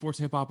Sports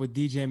Hip Hop with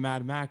DJ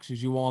Mad Max.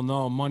 As you all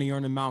know, Money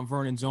Earning Mount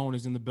Vernon Zone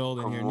is in the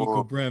building Come here. Nico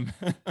on. Brim.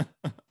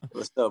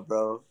 What's up,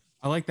 bro?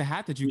 I like the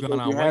hat that you got You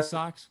on. White have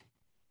Sox.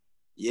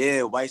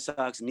 yeah, White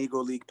Sox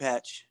Negro League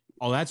patch.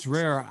 Oh, that's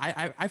rare.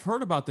 I've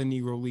heard about the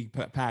Negro League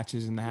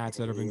patches and the hats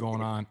that have been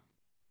going on.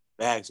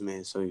 Bags,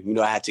 man. So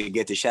I had to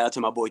get the shout out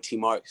to my boy T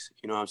Marks.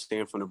 You know, I'm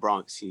staying from the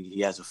Bronx. He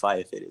has a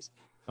fire fitters.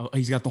 Oh,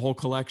 he's got the whole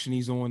collection.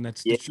 He's the one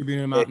that's Yeah.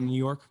 distributing them out in New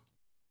York.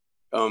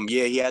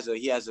 Yeah, he has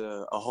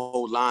a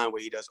whole line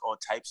where he does all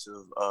types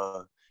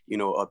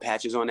of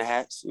patches on the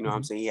hats. You know what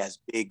I'm saying? He has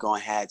big on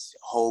hats,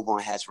 Hove on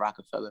hats,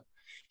 Rockefeller.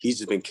 He's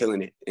just been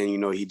killing it. And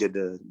he did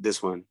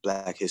this one,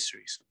 Black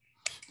History. So.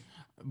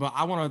 But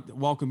I want to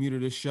welcome you to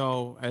this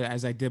show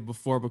as I did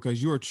before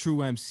because you're a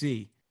true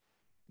MC.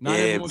 Not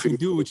everyone can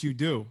do what you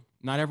do.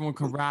 Not everyone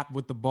can rap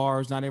with the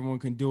bars. Not everyone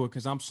can do it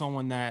because I'm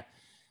someone that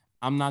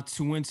I'm not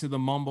too into the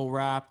mumble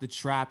rap, the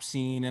trap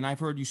scene. And I've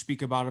heard you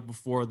speak about it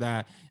before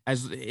that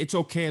as it's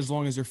okay as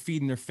long as they're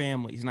feeding their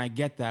families. And I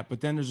get that.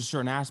 But then there's a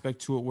certain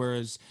aspect to it,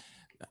 whereas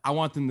I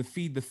want them to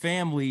feed the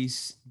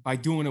families by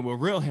doing it with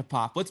real hip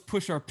hop. Let's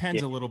push our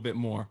pens a little bit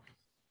more.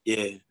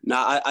 Yeah.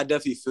 Nah, I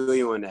definitely feel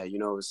you on that.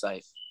 It's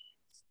like,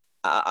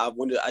 I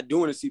do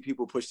want to see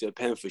people push their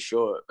pen for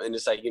sure. And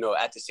it's like,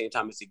 at the same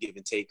time, it's a give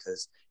and take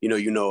because,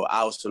 I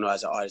also know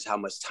as an artist how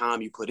much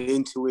time you put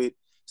into it.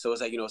 So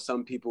it's like,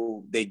 some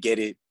people, they get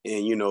it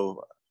and,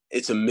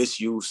 it's a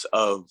misuse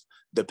of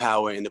the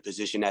power and the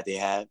position that they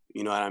have.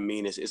 You know what I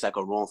mean? It's like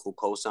a wrongful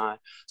cosign.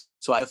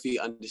 So I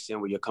feel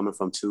understand where you're coming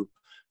from too.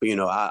 But,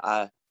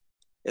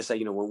 it's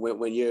like,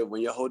 when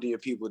you're holding your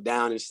people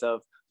down and stuff,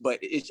 but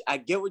I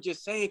get what you're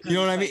saying. You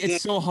know what I mean?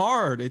 It's so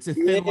hard. It's a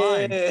thin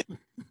line.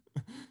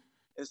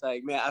 It's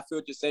like, man, I feel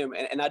what you're saying.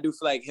 And I do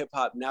feel like hip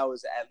hop now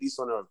is at least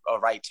on a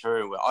right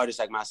turn with artists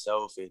like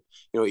myself and,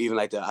 even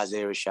like the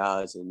Isaiah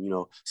Rashads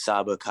and,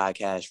 Saba, Kai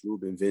Cash,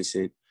 Ruben,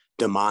 Vincent,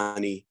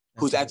 Damani,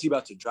 who's actually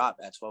about to drop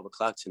at 12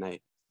 o'clock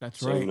tonight.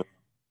 That's right.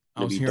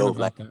 I was hearing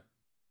about that.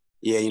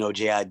 Yeah,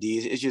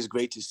 JID. It's just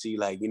great to see,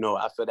 like,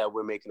 I feel that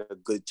we're making a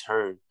good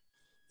turn,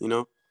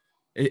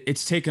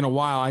 It's taken a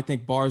while. I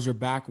think bars are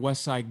back.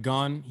 Westside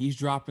Gun, he's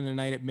dropping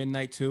tonight at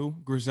midnight too.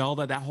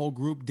 Griselda, that whole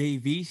group.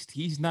 Dave East,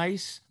 he's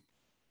nice.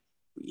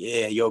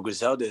 Yeah,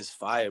 Griselda is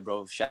fire,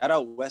 bro. Shout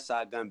out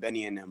Westside Gun,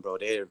 Benny and them, bro.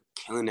 They're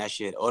killing that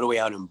shit all the way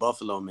out in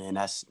Buffalo, man.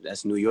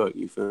 That's New York,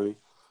 you feel me?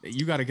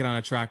 You got to get on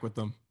a track with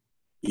them.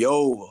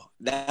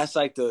 That's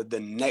like the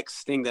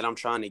next thing that I'm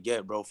trying to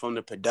get, bro. From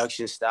the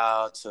production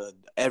style to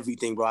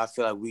everything, bro. I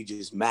feel like we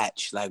just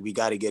match. Like, we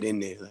got to get in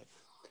there.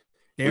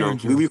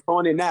 Like, we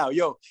phone it now.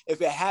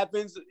 If it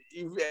happens,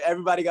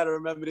 everybody got to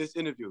remember this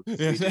interview.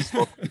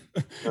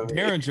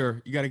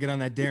 Derringer, you got to get on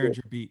that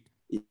Derringer beat.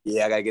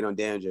 Yeah, I got to get on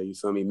Derringer. You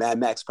feel me? Mad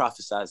Max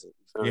prophesies it.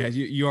 Yeah,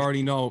 you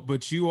already know.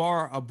 But you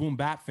are a boom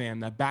bap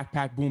fan, that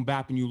backpack boom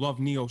bap, and you love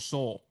Neo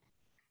Soul.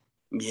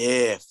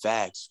 Yeah,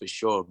 facts for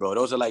sure, bro.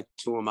 Those are like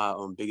two of my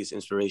biggest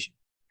inspiration.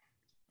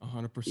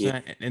 100%.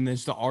 Yeah. And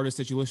there's the artists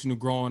that you listen to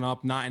growing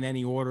up, not in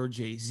any order: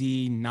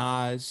 Jay-Z,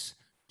 Nas,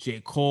 J.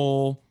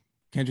 Cole,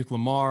 Kendrick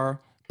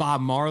Lamar,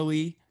 Bob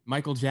Marley,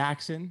 Michael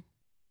Jackson.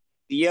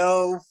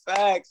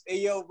 Facts.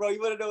 Hey, bro, you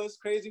want to know what's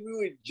crazy? We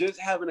were just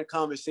having a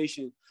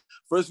conversation.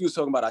 First, we was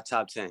talking about our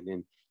top 10,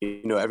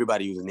 and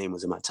everybody whose name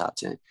was in my top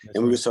 10. That's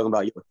and we were talking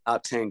about your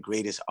top 10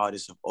 greatest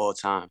artists of all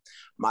time.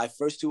 My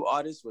first two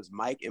artists was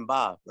Mike and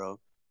Bob, bro.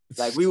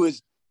 Like,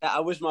 I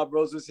wish my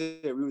bros was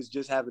here. We was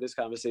just having this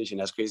conversation.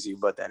 That's crazy you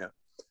brought that up.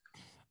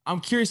 I'm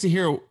curious to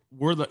hear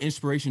where the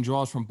inspiration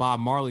draws from Bob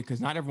Marley,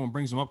 because not everyone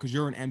brings him up because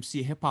you're an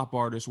MC, hip hop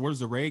artist. Where does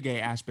the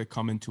reggae aspect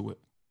come into it?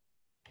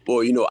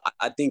 Well,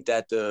 I think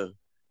that the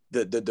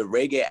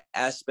reggae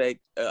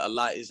aspect a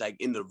lot is like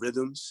in the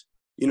rhythms.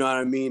 You know what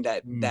I mean?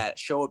 That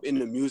show up in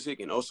the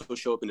music and also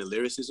show up in the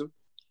lyricism.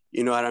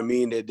 You know what I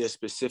mean? There's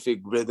specific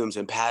rhythms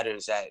and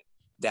patterns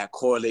that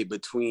correlate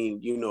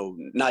between,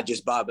 not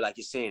just Bob, but like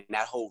you're saying,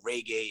 that whole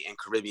reggae and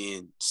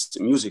Caribbean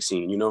music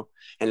scene,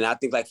 And I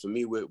think like for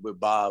me with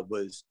Bob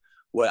was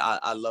what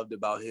I loved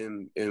about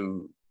him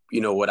and,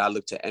 what I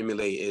look to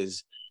emulate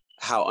is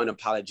how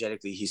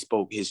unapologetically he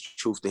spoke his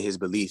truth and his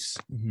beliefs.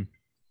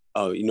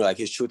 Mm-hmm. Like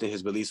his truth and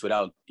his beliefs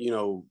without,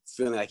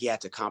 feeling like he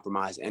had to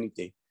compromise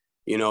anything.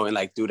 And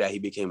like through that, he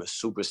became a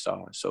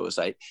superstar. So it's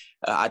like,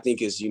 I think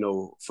it's,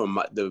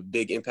 from the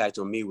big impact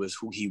on me was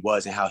who he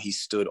was and how he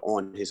stood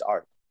on his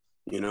art,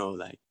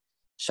 like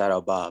shout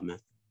out Bob, man.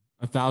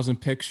 1,000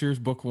 Pictures,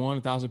 book 1,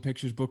 1,000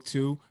 Pictures, book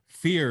 2,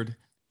 Feared.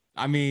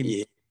 I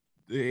mean,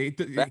 can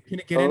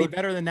it get any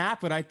better than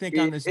that? But I think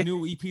on this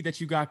new EP that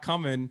you got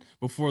coming,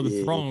 Before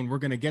the Throne, we're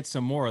going to get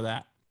some more of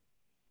that.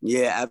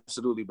 Yeah,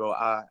 absolutely, bro.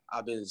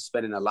 I've been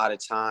spending a lot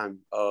of time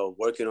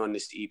working on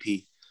this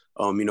EP.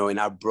 And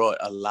I brought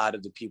a lot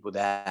of the people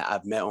that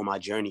I've met on my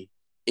journey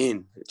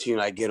in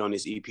to get on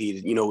this EP.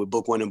 With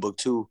book 1 and book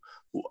 2,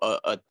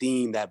 a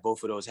theme that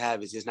both of those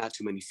have is there's not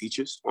too many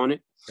features on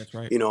it. That's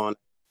right.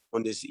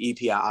 On this EP,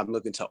 I'm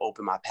looking to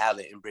open my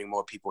palette and bring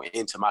more people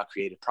into my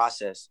creative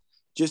process.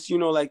 Just,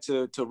 like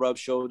to rub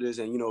shoulders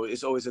and,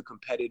 it's always a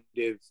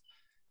competitive,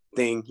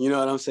 thing. You know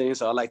what I'm saying?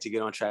 So I like to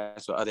get on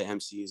tracks with other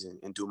MCs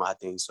and do my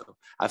thing. So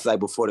I feel like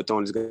Before the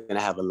Throne is going to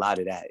have a lot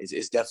of that.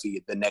 It's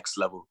definitely the next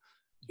level,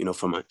 you know,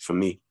 from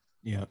me.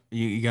 Yeah,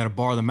 you got to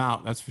bar them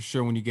out. That's for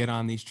sure when you get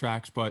on these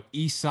tracks. But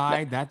East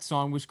Side, that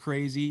song was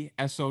crazy.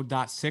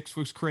 SO.6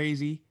 was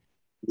crazy.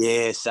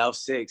 Yeah, South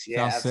Six.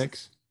 Yeah, South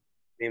Six.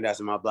 Named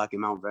after my block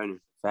in Mount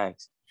Vernon.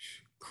 Facts.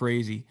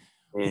 Crazy.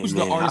 Yeah, Who's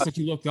the artist that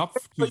you looked up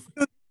to?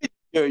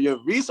 Your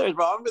research,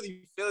 bro. I'm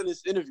really feeling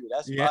this interview.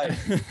 That's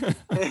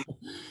fire.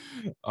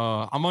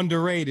 I'm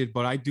underrated,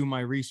 but I do my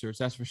research.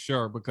 That's for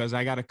sure, because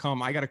I gotta come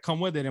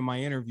with it in my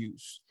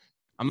interviews.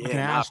 I'm not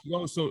gonna ask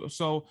you.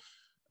 So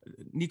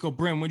Nico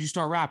Brim, when did you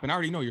start rapping? I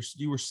already know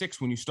you were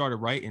 6 when you started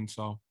writing.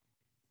 So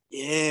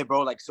yeah,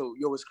 bro. Like, so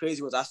what's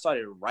crazy was I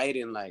started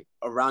writing like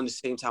around the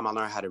same time I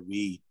learned how to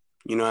read.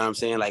 You know what I'm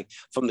saying? Like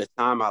from the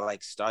time I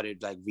like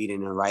started like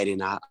reading and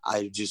writing,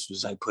 I just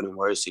was like putting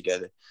words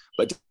together.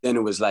 But then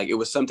it was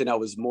something that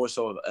was more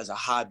so as a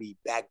hobby,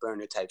 back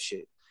burner type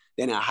shit.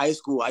 Then in high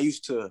school, I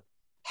used to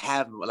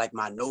have like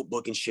my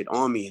notebook and shit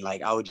on me.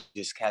 Like I would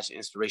just catch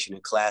inspiration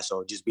in class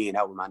or just being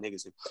out with my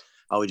niggas. And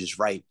I would just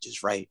write.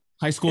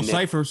 High school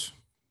ciphers.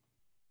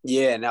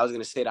 Yeah, and I was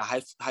gonna say the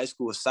high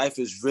school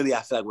ciphers really,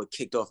 I feel like, what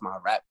kicked off my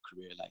rap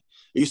career. Like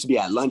it used to be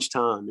at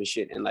lunchtime and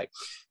shit, and like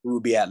we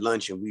would be at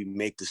lunch and we'd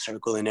make the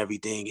circle and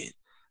everything, and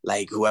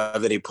like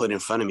whoever they put in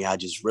front of me, I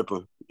just rip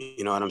them.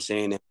 You know what I'm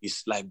saying? And we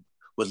like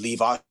would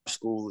leave our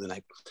school and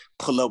like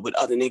pull up with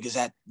other niggas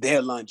at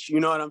their lunch. You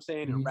know what I'm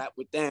saying? And rap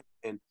with them.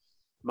 And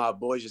my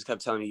boys just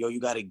kept telling me, yo, you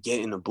got to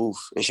get in the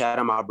booth. And shout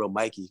out my bro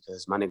Mikey,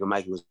 because my nigga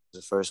Mikey was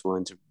the first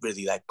one to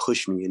really like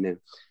push me, and then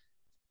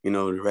you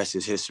know, the rest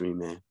is history,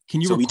 man.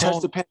 We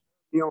touched the pen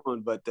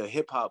on, but the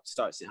hip hop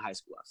starts in high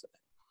school, I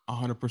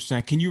feel like.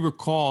 100%. Can you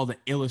recall the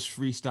illest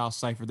freestyle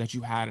cipher that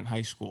you had in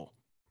high school?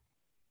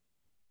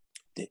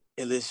 The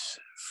illest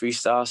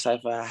freestyle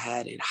cipher I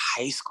had in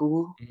high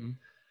school? Mm-hmm.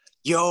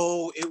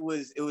 Yo, it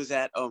was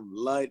at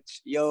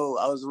lunch. Yo,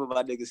 I was with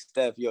my nigga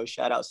Steph. Yo,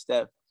 shout out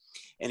Steph.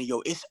 And yo,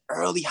 it's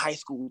early high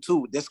school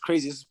too. That's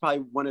crazy. This is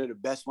probably one of the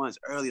best ones.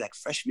 Early, like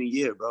freshman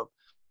year, bro.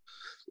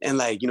 And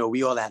like, you know,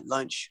 we all at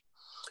lunch.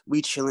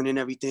 We chilling and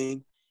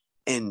everything,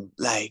 and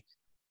like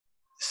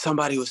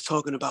somebody was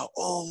talking about,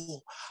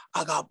 oh,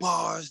 I got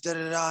bars,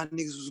 da-da-da.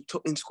 Niggas was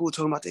in school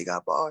talking about they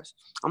got bars.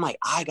 I'm like,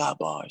 I got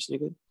bars,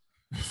 nigga.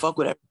 Fuck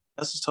what everyone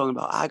else is talking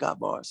about. I got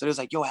bars. So it was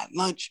like, yo, at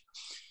lunch,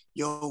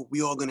 yo,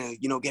 we all gonna,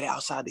 you know, get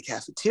outside the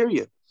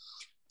cafeteria.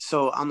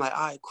 So I'm like,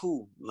 all right,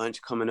 cool. Lunch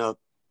coming up.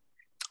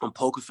 I'm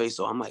poker face,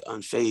 so I'm like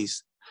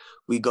unfazed.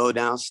 We go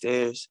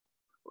downstairs,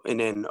 and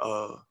then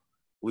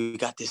we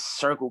got this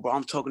circle, bro.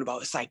 I'm talking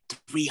about, it's like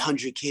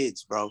 300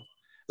 kids, bro.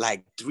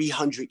 Like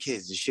 300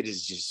 kids. This shit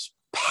is just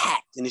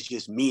packed. And it's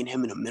just me and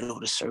him in the middle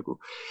of the circle.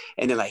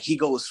 And then like he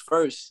goes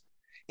first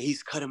and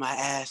he's cutting my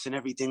ass and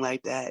everything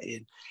like that.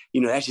 And,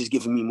 you know, that's just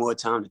giving me more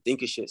time to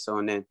think of shit. So,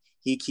 and then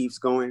he keeps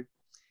going.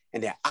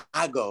 And then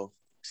I go,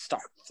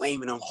 start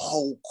flaming the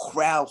whole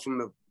crowd from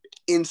the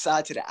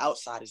inside to the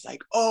outside. It's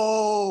like,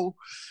 oh,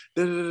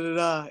 da, da, da,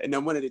 da. And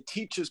then one of the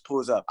teachers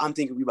pulls up. I'm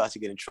thinking we about to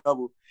get in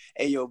trouble.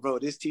 Hey, yo, bro,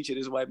 this teacher,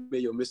 this white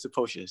man, yo, Mr.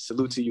 Potion,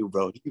 salute to you,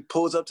 bro. He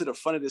pulls up to the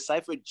front of the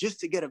cipher just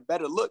to get a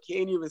better look. He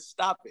ain't even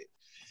stop it.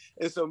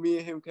 And so me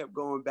and him kept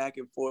going back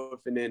and forth.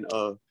 And then,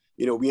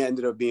 you know, we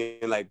ended up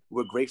being like,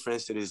 we're great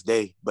friends to this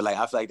day. But like,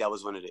 I feel like that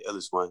was one of the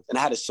illest ones. And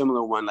I had a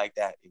similar one like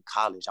that in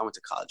college. I went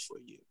to college for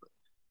a year. But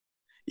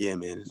yeah,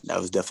 man, that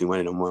was definitely one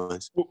of them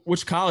ones.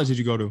 Which college did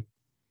you go to?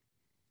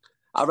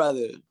 I'd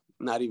rather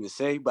not even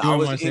say, but I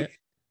was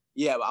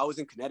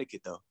in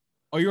Connecticut though.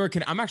 Oh,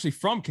 I'm actually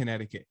from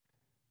Connecticut.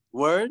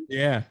 Word?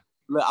 Yeah.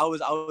 Look, I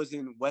was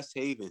in West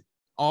Haven.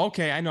 Oh,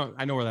 okay. I know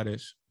where that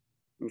is.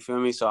 You feel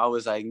me? So I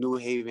was like New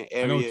Haven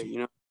area, you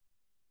know.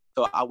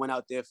 So I went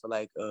out there for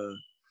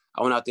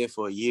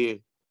a year.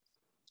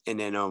 And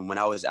then when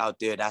I was out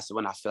there, that's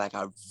when I feel like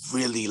I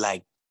really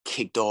like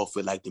kicked off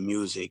with like the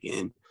music.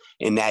 And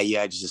in that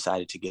year I just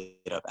decided to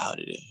get up out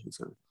of there. You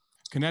feel me?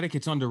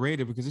 Connecticut's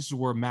underrated because this is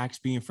where Max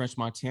B and French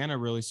Montana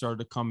really started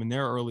to come in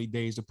their early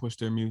days to push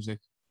their music.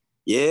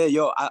 Yeah,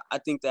 yo, I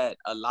think that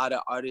a lot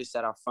of artists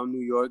that are from New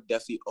York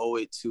definitely owe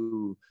it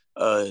to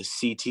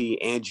CT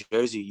and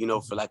Jersey, you know,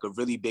 for like a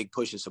really big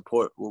push and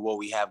support with what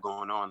we have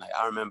going on. Like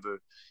I remember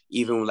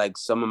even like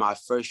some of my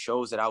first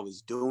shows that I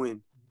was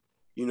doing,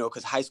 you know,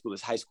 because high school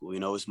is high school, you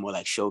know, it's more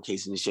like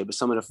showcasing and shit. But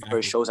some of the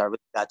first shows I really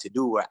got to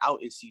do were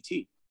out in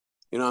CT.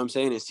 You know what I'm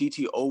saying? And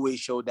CT always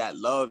showed that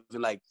love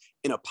and like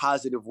in a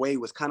positive way,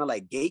 was kind of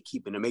like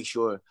gatekeeping to make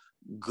sure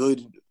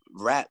good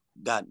rap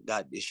got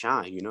this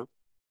shine, you know?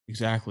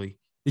 Exactly.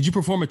 Did you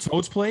perform at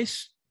Toad's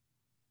Place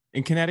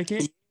in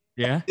Connecticut?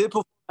 Yeah. I did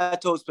perform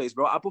at Toad's Place,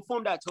 bro. I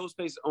performed at Toad's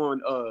Place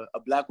on A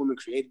Black Woman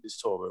Created This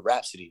tour with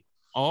Rhapsody.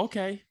 Oh,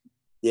 okay.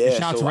 Yeah.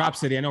 Shout out to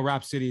Rhapsody. I know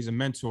Rhapsody is a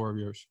mentor of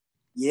yours.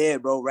 Yeah,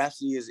 bro.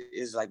 Rhapsody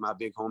is like my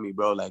big homie,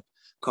 bro. Like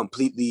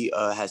completely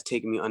has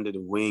taken me under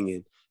the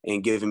wing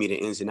and giving me the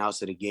ins and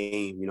outs of the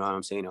game, you know what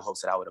I'm saying, in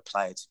hopes that I would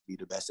apply it to be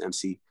the best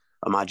MC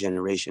of my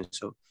generation.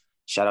 So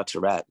shout out to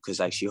Rap, because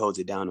like she holds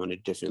it down on a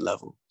different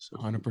level. So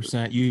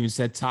 100%. You even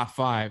said top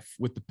 5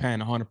 with the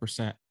pen.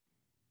 100%.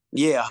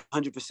 Yeah,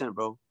 100%,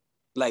 bro.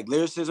 Like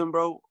lyricism,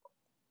 bro,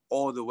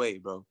 all the way,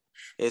 bro.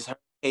 It's her,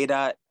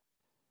 K-Dot,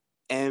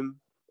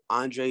 M,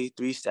 Andre,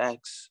 3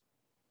 Stacks,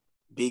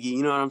 Biggie.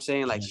 You know what I'm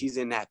saying? Like she's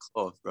in that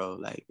cloth, bro.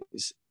 Like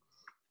it's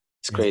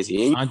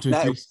crazy. And Andre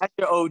that's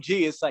your OG.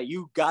 It's like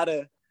you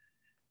gotta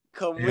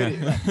come with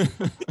it.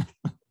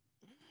 Like,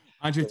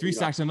 Andre 3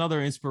 Stacks,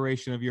 another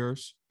inspiration of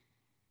yours.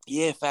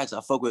 Yeah, facts.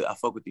 I fuck with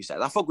 3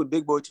 Stacks. I fuck with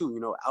Big Boy too.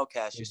 You know,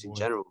 Outkast just in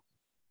general.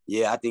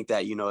 Yeah, I think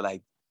that, you know,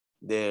 like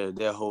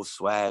their whole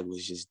swag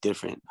was just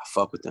different. I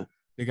fuck with them.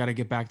 They got to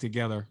get back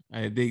together.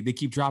 They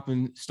keep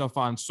dropping stuff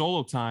on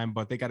solo time,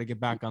 but they got to get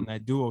back on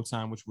that duo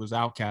time, which was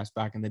Outkast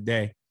back in the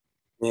day.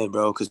 Yeah,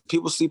 bro, because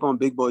people sleep on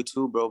Big Boy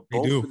too, bro.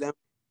 Both of them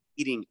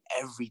eating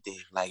everything.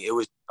 Like, it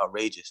was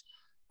outrageous.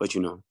 But,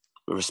 you know,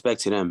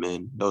 respect to them,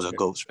 man. Those are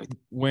goats right there.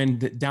 When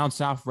the Down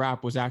South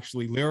rap was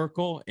actually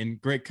lyrical and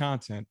great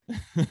content.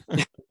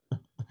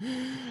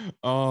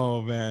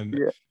 Oh, man.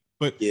 Yeah.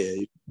 But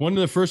one of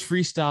the first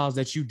freestyles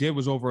that you did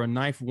was over a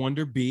Knife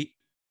Wonder beat.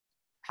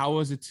 How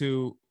was it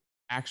to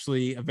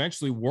actually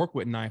eventually work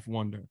with Knife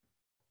Wonder?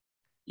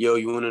 Yo,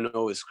 you want to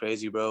know what's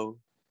crazy, bro?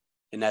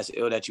 And that's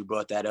ill that you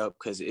brought that up,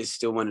 because it's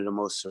still one of the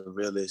most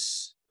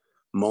surrealist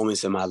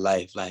moments in my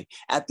life. Like,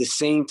 at the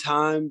same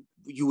time,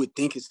 you would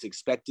think it's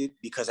expected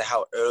because of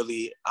how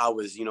early I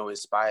was, you know,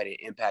 inspired and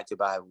impacted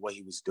by what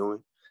he was doing.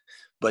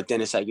 But then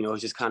it's like, you know,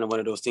 it's just kind of one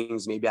of those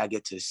things. Maybe I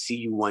get to see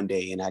you one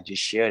day and I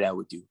just share that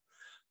with you.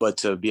 But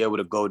to be able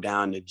to go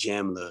down to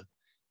Jamla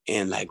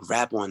and like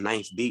rap on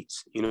Ninth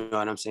beats, you know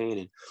what I'm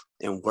saying?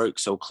 And work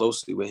so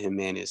closely with him,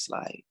 man, it's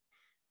like,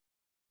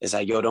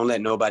 yo, don't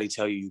let nobody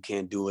tell you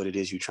can't do what it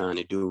is you're trying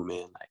to do,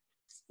 man. Like,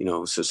 you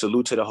know, so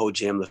salute to the whole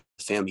Jamla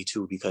family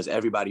too, because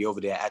everybody over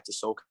there at the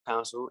Soul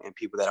Council and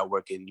people that are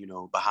working, you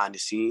know, behind the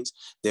scenes,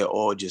 they're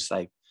all just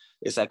like,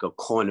 it's like a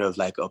corner of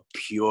like a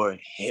pure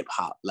hip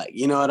hop. Like,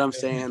 you know what I'm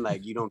saying?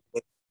 Like, you don't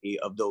get any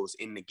of those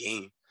in the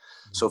game.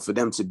 So for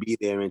them to be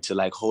there and to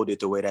like hold it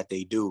the way that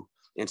they do,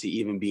 and to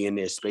even be in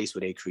their space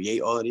where they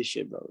create all of this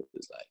shit, bro,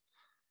 it's like,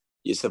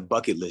 it's a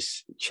bucket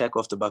list. Check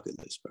off the bucket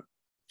list, bro.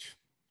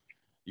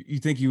 You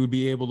think you would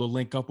be able to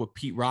link up with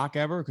Pete Rock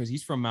ever? Because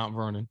he's from Mount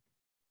Vernon.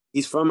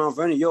 He's from Mount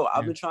Vernon. Yo,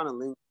 I've been trying to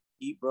link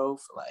Pete, bro,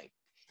 for like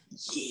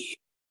years.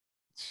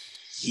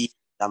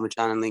 I've been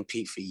trying to link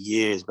Pete for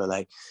years, but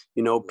like,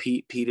 you know,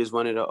 Pete is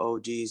one of the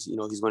OGs. You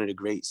know, he's one of the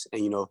greats.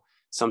 And, you know,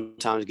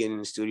 sometimes getting in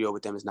the studio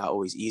with them is not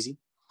always easy.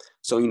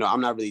 So, you know,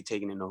 I'm not really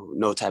taking it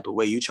no type of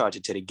way. You charge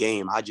it to the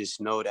game. I just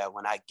know that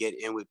when I get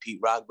in with Pete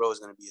Rock, bro, it's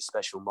going to be a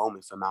special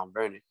moment for Mount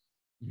Vernon.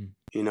 Mm-hmm.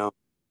 You know,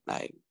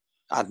 like,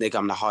 I think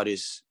I'm the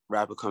hardest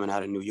rapper coming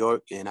out of New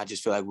York. And I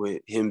just feel like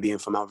with him being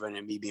from Mount Vernon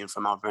and me being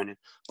from Mount Vernon,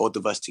 both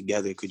of us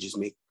together could just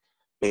make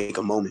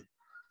a moment.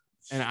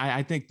 And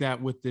I think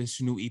that with this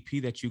new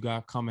EP that you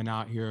got coming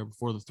out here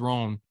Before the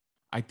Throne,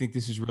 I think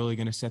this is really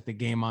going to set the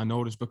game on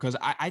notice, because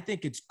I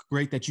think it's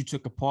great that you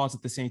took a pause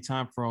at the same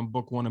time from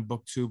book 1 and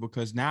book 2,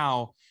 because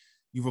now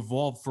you've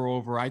evolved for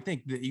over, I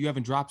think that you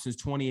haven't dropped since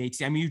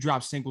 2018. I mean, you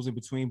dropped singles in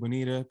between,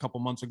 Bonita, a couple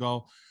months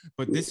ago,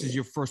 but this is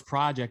your first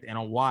project in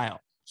a while.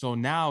 So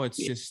now it's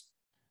just,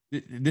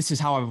 this is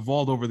how I've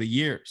evolved over the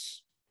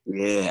years.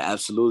 Yeah,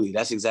 absolutely.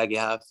 That's exactly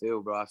how I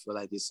feel, bro. I feel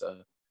like it's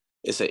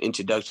an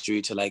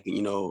introductory to, like,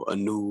 you know, a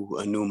new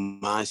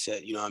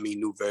mindset, you know what I mean?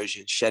 New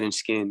version, shedding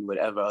skin,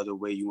 whatever other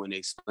way you want to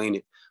explain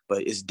it.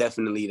 But it's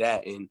definitely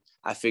that. And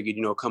I figured,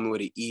 you know, coming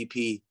with an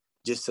EP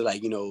just to,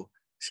 like, you know,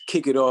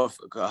 kick it off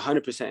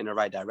 100% in the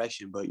right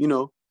direction, but, you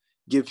know,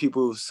 give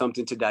people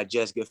something to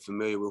digest, get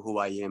familiar with who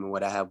I am and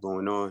what I have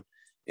going on.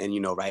 And,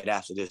 you know, right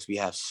after this, we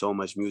have so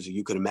much music.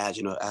 You could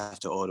imagine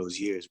after all those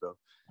years, bro.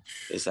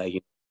 It's like, you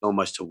know, so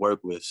much to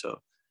work with. So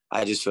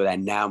I just feel that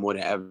now more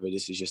than ever,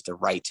 this is just the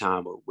right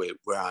time with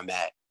where I'm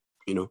at,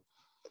 you know.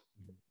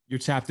 You're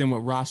tapped in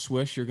with Ross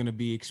Swish. You're going to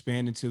be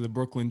expanding to the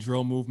Brooklyn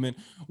drill movement.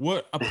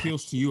 What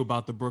appeals to you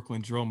about the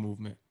Brooklyn drill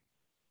movement?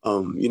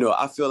 You know,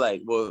 I feel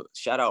like, well,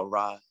 shout out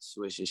Ross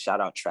Swish and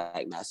shout out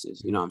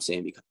Trackmasters, you know what I'm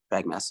saying? Because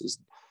Trackmasters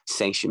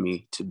sanctioned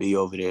me to be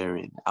over there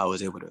and I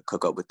was able to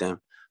cook up with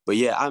them. But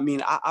yeah, I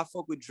mean, I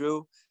fuck with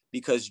drill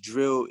because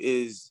drill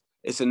it's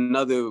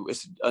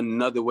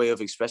another way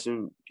of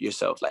expressing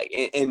yourself. Like,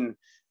 and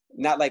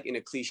not like in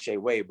a cliche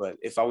way, but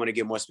if I want to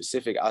get more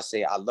specific, I'll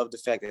say I love the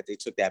fact that they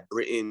took that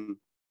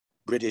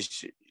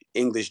British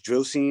English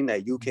drill scene,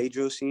 that UK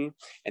drill scene,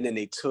 and then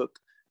they took,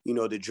 you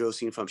know, the drill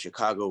scene from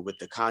Chicago with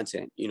the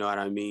content, you know what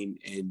I mean?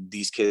 And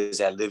these kids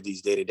that live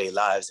these day-to-day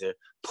lives, they're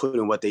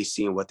putting what they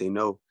see and what they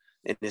know.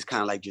 And it's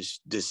kind of like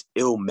just this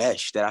ill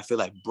mesh that I feel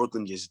like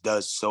Brooklyn just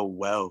does so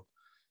well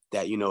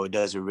that, you know, it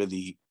doesn't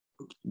really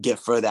get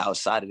further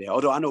outside of there.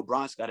 Although I know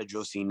Bronx got a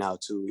drill scene now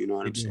too, you know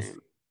what I'm saying?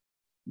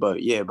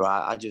 But yeah, bro,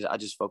 I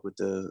just fuck with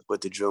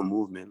the drill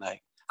movement.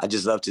 Like, I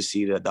just love to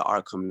see the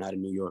art coming out of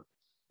New York.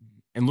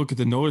 And look at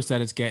the notice that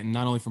it's getting,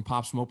 not only from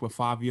Pop Smoke, but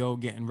Fabio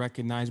getting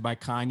recognized by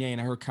Kanye.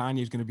 And I heard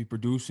Kanye is going to be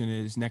producing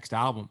his next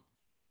album.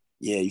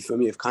 Yeah, you feel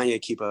me? If Kanye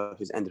keep up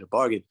his end of the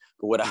bargain.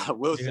 But what I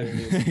will say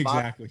is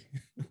exactly.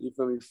 You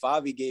feel me?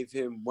 Favi gave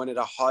him one of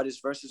the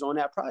hardest verses on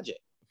that project.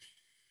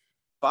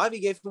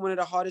 Favi gave him one of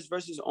the hardest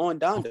verses on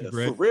Donda,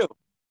 for real.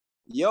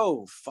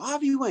 Yo,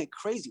 Favi went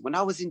crazy. When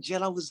I was in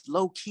jail, I was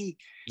low key.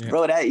 Yeah.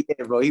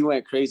 Bro, he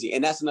went crazy.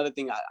 And that's another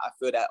thing I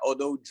feel that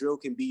although drill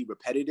can be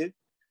repetitive,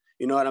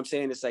 you know what I'm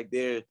saying? It's like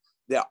there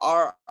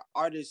are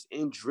artists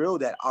in drill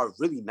that are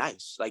really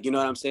nice. Like, you know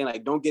what I'm saying?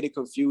 Like, don't get it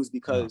confused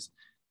because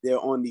they're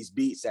on these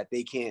beats that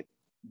they can't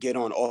get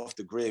on off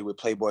the grid with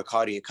Playboi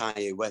Carti and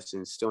Kanye West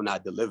and still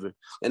not deliver.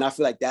 And I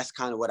feel like that's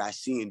kind of what I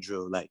see in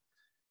drill. Like,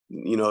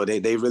 you know,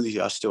 they really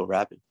are still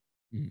rapping.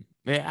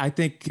 I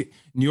think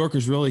New York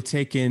is really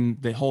taking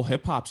the whole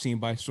hip hop scene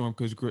by storm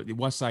because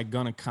Westside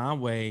Gunn and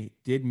Conway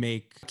did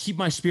make Keep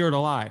My Spirit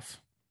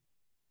Alive.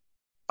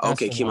 That's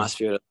Keep My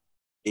Spirit.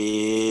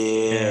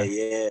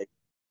 Yeah.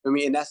 I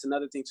mean, and that's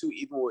another thing too,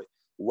 even with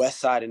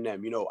Westside and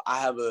them, you know,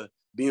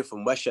 being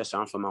from Westchester,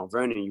 I'm from Mount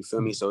Vernon, you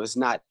feel me? So it's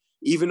not,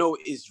 even though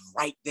it's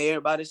right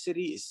there by the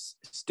city, it's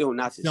still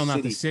not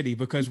the city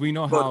because we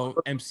know how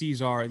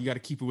MCs are. You got to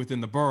keep it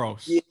within the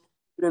boroughs. Yeah,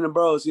 in the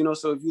boroughs, you know.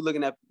 So if you're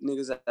looking at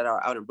niggas that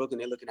are out in Brooklyn,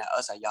 they're looking at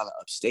us like y'all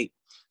are upstate.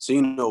 So,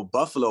 you know,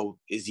 Buffalo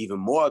is even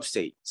more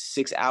upstate,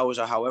 6 hours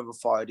or however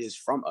far it is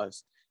from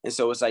us. And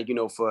so it's like, you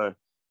know, for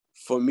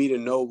me to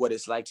know what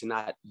it's like to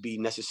not be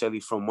necessarily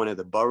from one of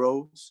the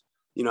boroughs,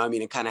 you know what I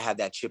mean, and kind of have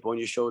that chip on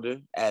your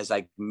shoulder as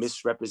like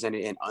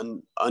misrepresented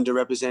and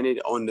underrepresented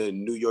on the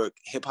New York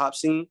hip hop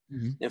scene.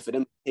 And for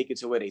them to take it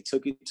to where they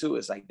took it to,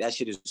 it's like that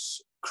shit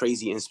is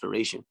crazy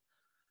inspiration.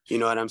 You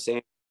know what I'm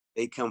saying?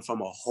 They come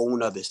from a whole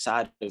nother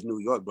side of New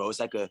York, bro. It's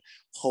like a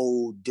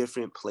whole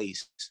different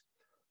place.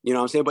 You know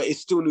what I'm saying? But it's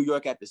still New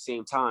York at the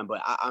same time.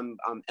 But I'm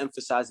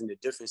emphasizing the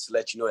difference to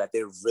let you know that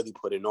they're really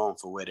putting on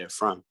for where they're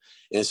from.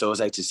 And so it's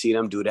like to see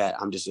them do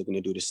that, I'm just looking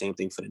to do the same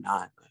thing for the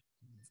 9.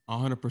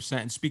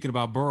 100%. And speaking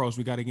about boroughs,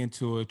 we got to get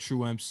into a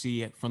true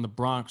MC from the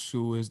Bronx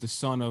who is the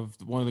son of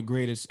one of the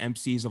greatest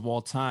MCs of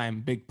all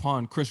time, Big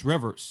Pun, Chris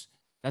Rivers.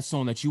 That's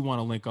someone that you want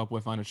to link up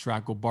with on a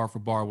track, go bar for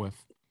bar with.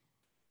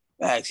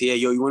 Facts. Yeah,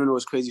 yo, you want to know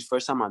what's crazy?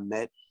 First time I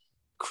met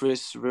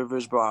Chris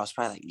Rivers, bro, I was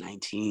probably like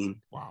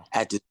 19. Wow.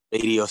 At the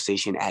radio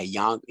station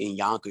in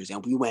Yonkers,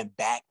 and we went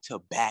back to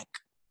back,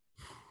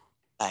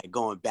 like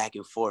going back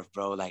and forth,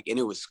 bro. Like, and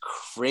it was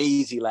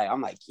crazy. Like,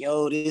 I'm like,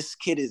 yo, this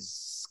kid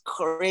is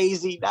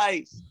crazy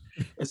nice.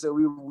 And so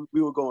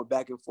we were going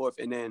back and forth,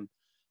 and then,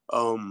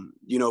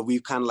 you know,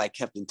 we've kind of like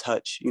kept in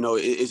touch. You know,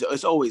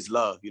 it's always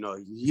love. You know,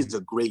 he's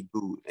a great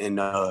dude, and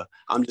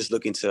I'm just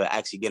looking to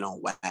actually get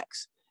on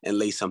wax and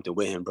lay something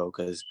with him, bro,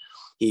 because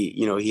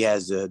he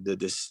has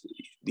this,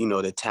 you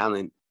know, the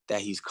talent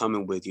that he's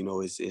coming with, you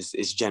know, is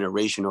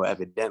generational,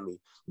 evidently.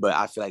 But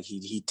I feel like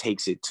he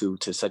takes it to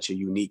such a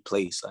unique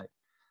place. Like,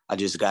 I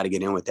just got to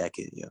get in with that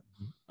kid. Yeah.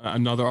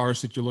 Another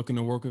artist that you're looking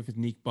to work with is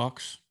Neek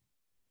Bucks.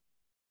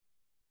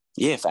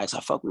 Yeah, facts.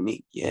 I fuck with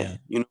Neek. Yeah.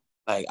 You know,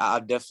 like I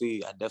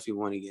definitely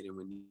want to get in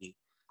with Neek.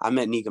 I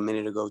met Neek a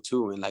minute ago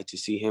too, and like to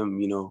see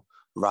him, you know,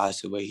 rise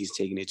to where he's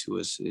taking it to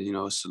us, you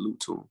know, a salute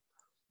to him.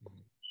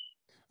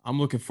 I'm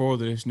looking forward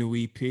to this new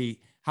EP.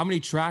 How many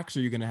tracks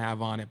are you going to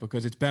have on it?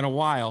 Because it's been a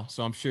while,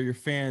 so I'm sure your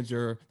fans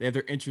they have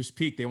their interest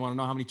peaked. They want to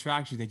know how many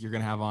tracks you think you're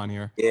going to have on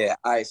here. Yeah,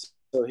 all right.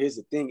 So here's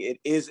the thing. It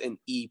is an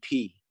EP.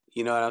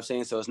 You know what I'm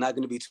saying? So it's not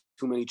going to be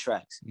too many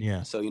tracks.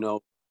 Yeah. So, you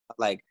know,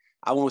 like,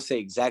 I won't say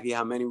exactly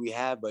how many we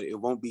have, but it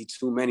won't be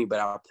too many. But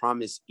I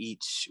promise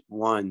each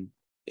one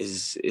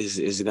is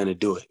going to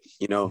do it.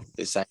 You know,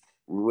 it's like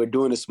we're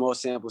doing a small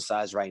sample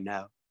size right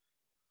now,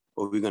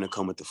 but we're going to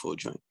come with the full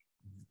joint.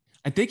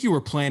 I think you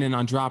were planning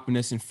on dropping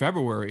this in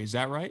February. Is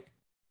that right?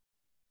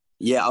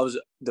 Yeah, I was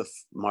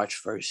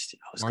March 1st.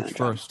 March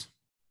 1st.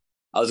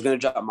 I was going to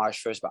drop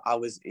March 1st, but I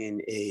was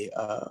in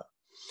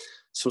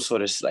some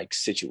sort of like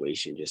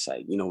situation, just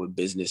like, you know, with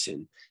business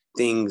and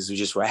things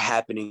just were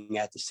happening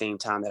at the same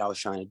time that I was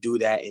trying to do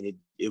that. And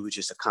it was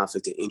just a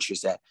conflict of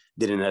interest that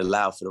didn't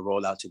allow for the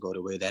rollout to go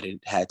the way that it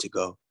had to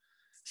go.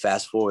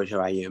 Fast forward,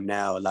 here I am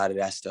now. A lot of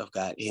that stuff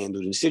got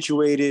handled and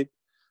situated.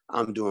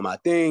 I'm doing my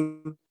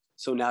thing.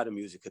 So now the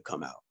music could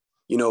come out,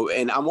 you know,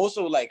 and I'm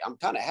also like, I'm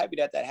kind of happy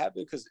that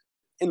happened because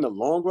in the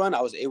long run,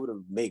 I was able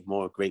to make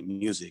more great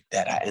music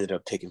that I ended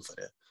up picking for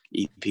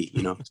the EP,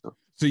 you know.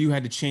 So you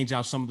had to change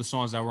out some of the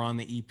songs that were on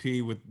the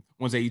EP with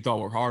ones that you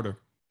thought were harder.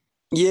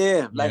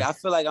 Yeah, like I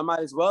feel like I might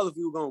as well, if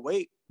we were gonna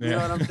wait, you know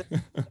what I'm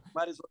saying?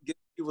 Might as well give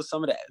people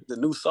some of the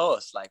new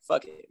sauce. Like,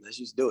 fuck it, let's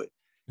just do it.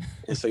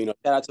 And so, you know,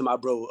 shout out to my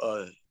bro,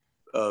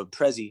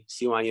 Prezi,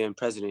 CYN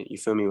president. You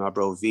feel me, my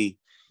bro V.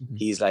 Mm-hmm.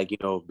 He's like, you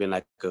know, been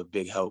like a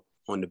big help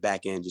on the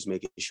back end, just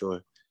making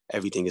sure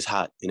everything is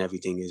hot and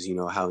everything is, you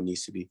know, how it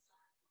needs to be.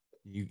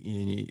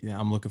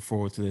 I'm looking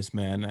forward to this,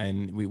 man.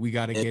 And we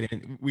got to get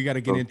in. We got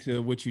to get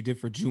into what you did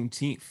for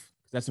Juneteenth.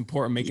 That's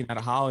important, making that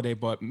a holiday,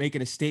 but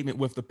making a statement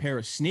with the pair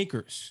of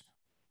sneakers.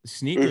 The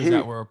sneakers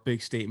that were a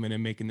big statement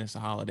in making this a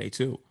holiday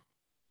too.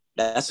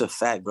 That's a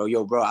fact, bro.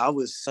 Yo, bro, I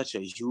was such a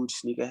huge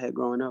sneakerhead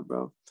growing up,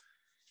 bro.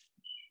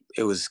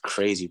 it was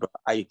crazy, bro.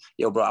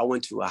 Bro, I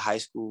went to a high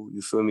school,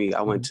 you feel me?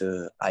 I went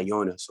to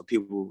Iona. So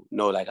people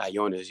know like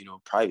Iona is,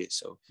 private.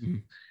 So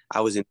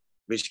I was in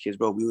rich kids,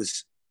 bro. We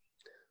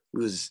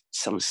was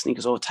selling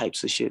sneakers, all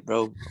types of shit,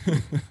 bro.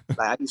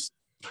 Like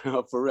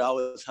for real, I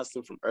was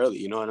hustling from early,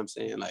 you know what I'm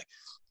saying? Like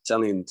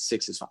selling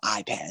sixes for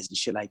iPads and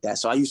shit like that.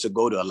 So I used to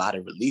go to a lot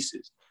of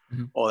releases,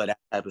 all of that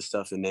type of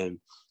stuff. And then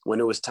when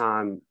it was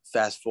time,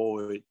 fast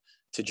forward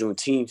to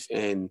Juneteenth,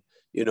 and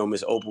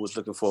Miss Opal was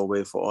looking for a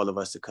way for all of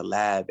us to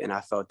collab. And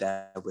I felt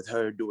that with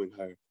her doing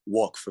her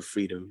walk for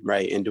freedom,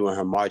 right, and doing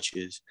her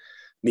marches,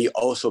 me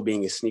also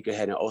being a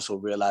sneakerhead and also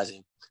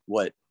realizing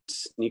what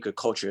sneaker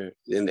culture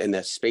and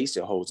that space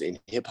it holds in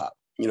hip hop.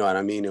 You know what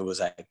I mean? It was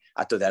like,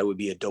 I thought that would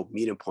be a dope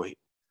meeting point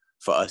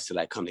for us to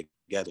like come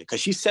together. Cause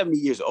she's 70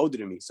 years older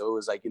than me. So it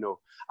was like,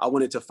 I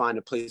wanted to find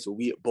a place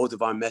where both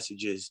of our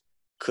messages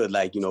could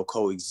like,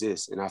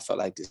 coexist. And I felt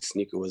like this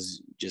sneaker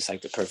was just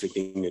like the perfect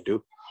thing to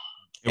do.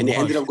 And they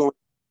ended up going.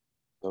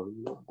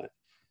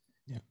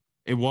 Yeah,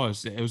 it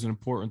was an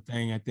important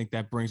thing. I think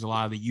that brings a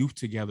lot of the youth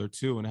together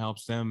too, and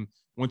helps them.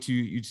 Once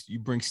you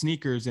bring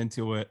sneakers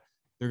into it,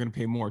 they're going to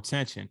pay more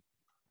attention.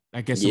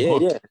 I guess.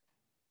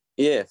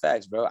 Yeah,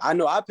 facts, bro. I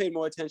know I paid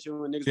more attention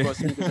when niggas brought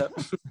sneakers up.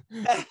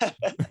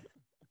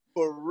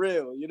 For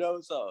real,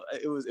 so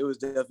it was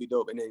definitely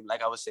dope. And then,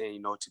 like I was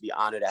saying, to be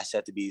honored at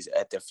Sotheby's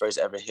at their first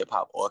ever hip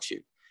hop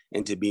auction,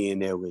 and to be in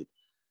there with,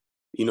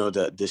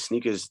 the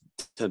sneakers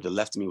to the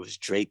left of me was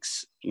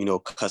Drake's,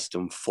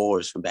 custom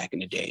 4s from back in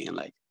the day. And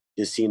like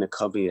just seeing the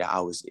company that I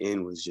was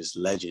in was just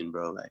legend,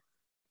 bro. Like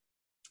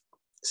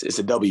it's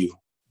a W.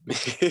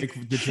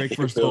 The Drake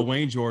first Lil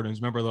Wayne Jordans,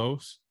 remember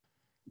those?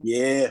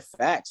 Yeah,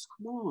 facts.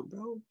 Come on,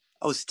 bro.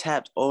 I was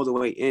tapped all the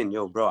way in.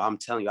 Yo, bro, I'm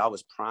telling you, I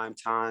was prime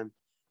time,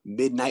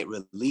 midnight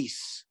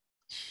release.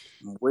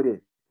 I'm with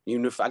it.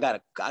 If I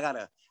got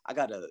a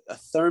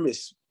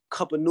thermos,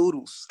 cup of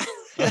noodles.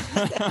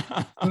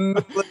 Sitting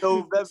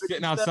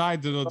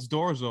outside till those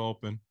doors are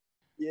open.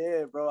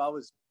 Yeah, bro. I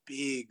was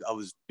big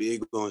on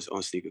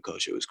sneaker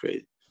culture. It was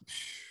crazy.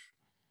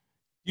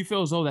 You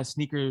feel as though the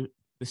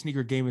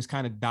sneaker game has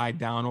kind of died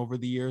down over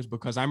the years?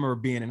 Because I remember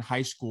being in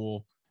high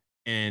school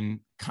and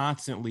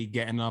constantly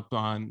getting up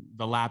on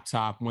the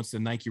laptop once the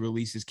Nike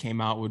releases came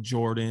out with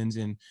Jordans.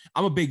 And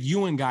I'm a big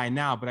Ewing guy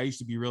now, but I used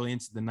to be really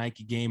into the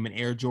Nike game and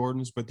Air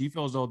Jordans. But do you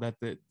feel as though that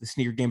the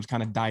sneaker game's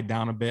kind of died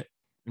down a bit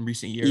in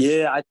recent years?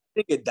 Yeah, I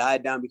think it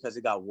died down because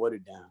it got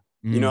watered down.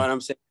 You know what I'm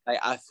saying? Like,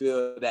 I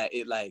feel that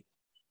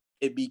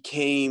it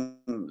became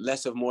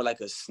less of more like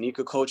a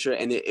sneaker culture,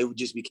 and it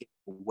just became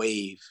a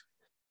wave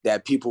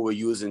that people were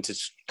using to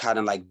kind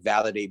of like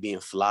validate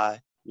being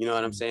fly. You know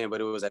what I'm saying?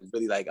 But it was like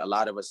really like a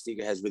lot of us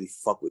sneakerheads really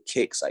fuck with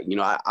kicks. Like,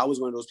 I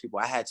was one of those people.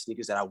 I had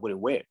sneakers that I wouldn't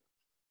wear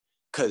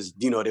because,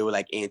 they were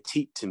like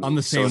antique to me. I'm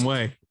the same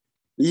way.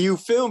 You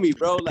feel me,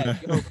 bro?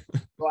 Like,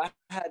 bro, I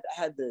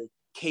had the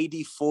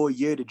KD 4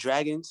 Year the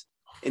Dragons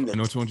in the. I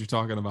know which ones you're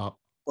talking about.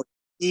 For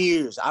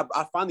years.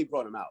 I finally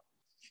brought them out.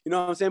 You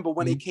know what I'm saying? But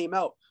when they came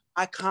out,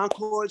 my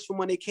Concords from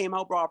when they came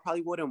out, bro, I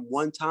probably wore them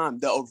one time.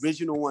 The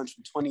original ones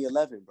from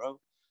 2011, bro.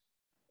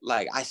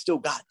 Like, I still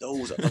got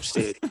those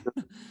upstairs.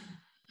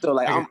 So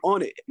like I'm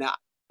on it now.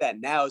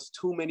 It's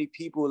too many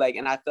people, like,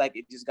 and I feel like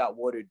it just got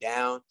watered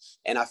down.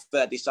 And I feel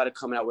like they started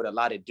coming out with a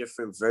lot of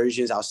different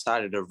versions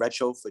outside of the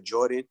retro for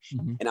Jordan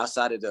and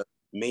outside of the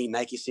main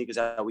Nike sneakers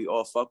that we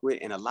all fuck with.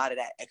 And a lot of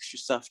that extra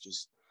stuff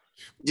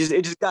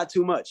it just got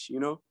too much,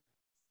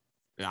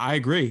 I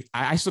agree.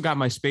 I still got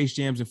my Space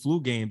Jams and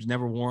Flu Games.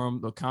 Never wore them.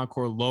 The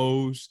Concord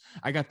Lows.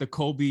 I got the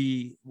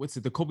Kobe.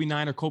 The Kobe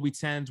 9 or Kobe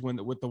 10s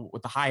with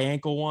the high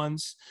ankle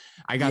ones.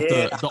 I got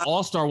the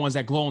All-Star ones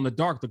that glow in the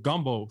dark. The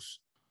Gumbos.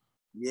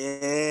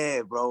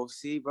 Yeah, bro.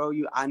 See, bro.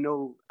 I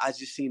know. I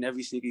just seen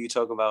every sneaker you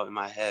talk about in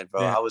my head,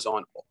 bro. Yeah. I was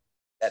on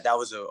that. That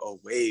was a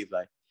wave,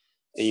 like,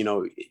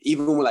 and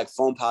even when like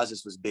foam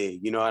posits was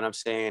big. You know what I'm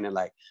saying? And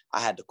like I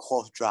had the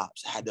cough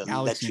drops. I had the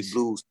electric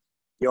blues.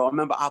 Yo, I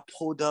remember I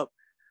pulled up.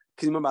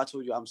 Because remember I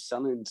told you I'm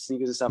selling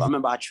sneakers and stuff. I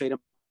remember I traded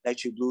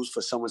electric blues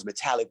for someone's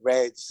metallic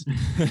reds.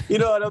 You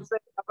know what I'm saying?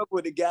 I remember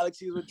when the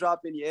Galaxies were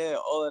dropping,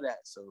 all of that.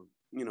 So,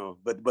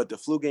 but the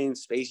Flu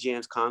Games, Space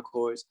Jams,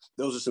 Concords,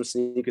 those are some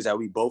sneakers that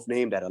we both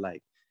named that are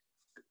like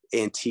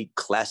antique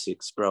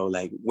classics, bro.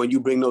 Like when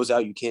you bring those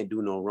out, you can't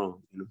do no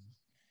wrong.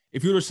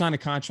 If you were to sign a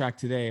contract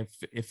today,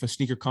 if a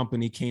sneaker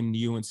company came to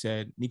you and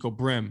said, Nico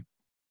Brim,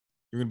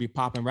 you're going to be a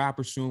popping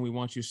rapper soon. We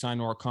want you to sign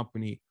to our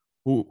company.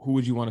 Who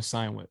would you want to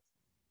sign with?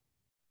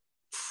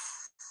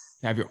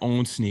 Have your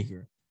own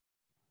sneaker.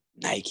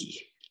 Nike?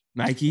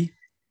 Not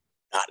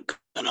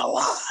gonna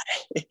lie.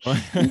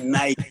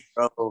 Nike,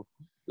 bro.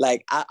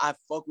 Like I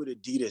fuck with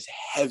Adidas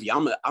heavy.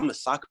 I'm a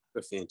soccer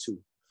fan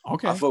too.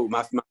 Okay. I fuck with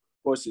my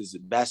course is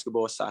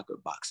basketball, soccer,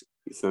 boxing.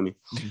 You feel me?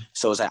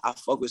 So it's like I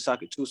fuck with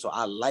soccer too. So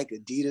I like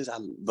Adidas.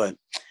 But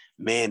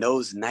man,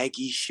 those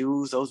Nike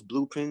shoes, those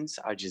blueprints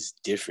are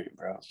just different,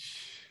 bro.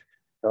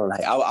 So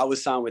like I would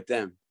sign with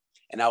them,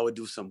 and I would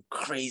do some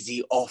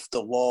crazy off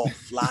the wall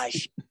fly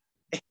shit.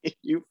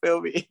 You feel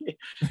me?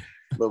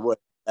 But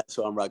that's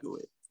what I'm rocking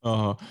with.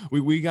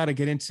 We got to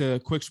get into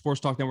quick sports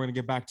talk. Then we're going to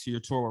get back to your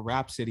tour with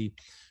Rap City.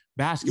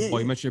 Basketball.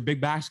 You mentioned you're a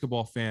big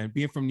basketball fan.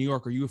 Being from New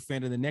York, are you a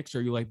fan of the Knicks or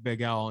are you like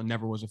Big Al and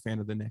never was a fan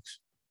of the Knicks?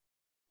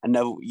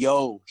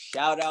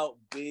 Shout out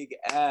Big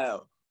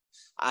Al.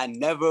 I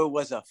never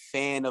was a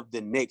fan of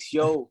the Knicks.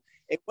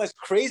 What's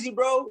crazy,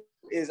 bro,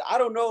 is I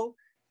don't know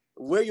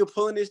where you're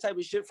pulling this type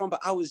of shit from,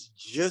 but I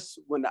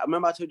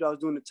remember I told you I was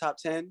doing the top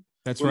 10.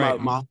 That's right.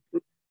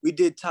 We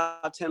did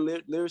top 10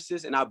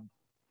 lyricists, and I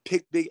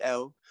picked Big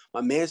L.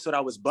 My man thought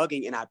I was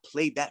bugging, and I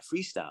played that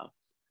freestyle.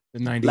 The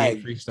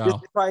 98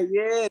 freestyle.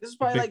 This is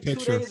probably like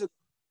picture. 2 days ago.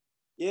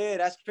 Yeah,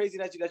 that's crazy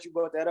that you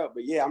brought that up.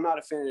 But yeah, I'm not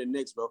a fan of the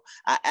Knicks, bro.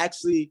 I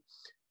actually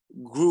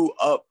grew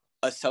up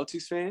a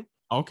Celtics fan.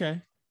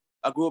 Okay.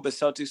 I grew up a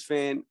Celtics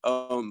fan.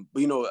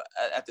 But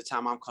at the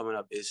time I'm coming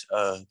up, it's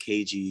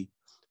KG,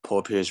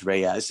 Paul Pierce,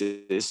 Ray. It's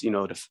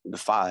the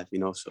five.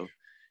 So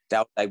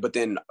that but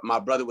then my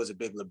brother was a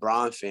big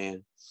LeBron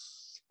fan,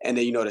 and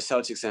then the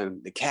Celtics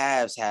and the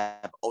Cavs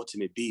have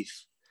ultimate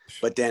beef.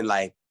 But then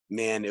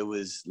man,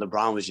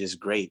 LeBron was just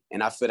great,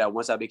 and I feel that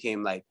once I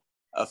became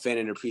a fan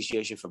and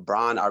appreciation for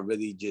Bron, I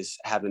really just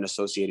haven't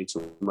associated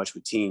too much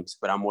with teams,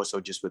 but I'm more so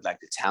just with the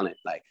talent.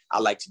 I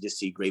like to just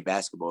see great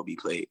basketball be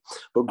played.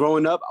 But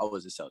growing up, I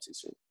was a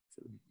Celtics fan.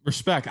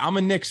 Respect. I'm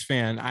a Knicks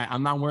fan.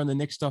 I'm not wearing the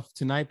Knicks stuff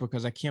tonight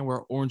because I can't wear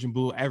orange and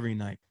blue every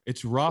night.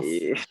 It's rough,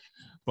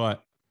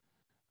 but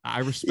I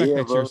respect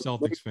that you're a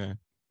Celtics fan.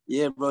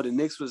 Yeah, bro. The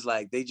Knicks was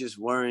they just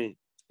weren't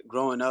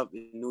growing up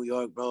in New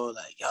York, bro.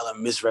 Y'all are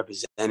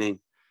misrepresenting.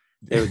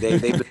 They've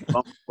been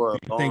for a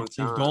long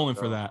time. He's going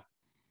for that.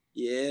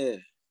 Yeah,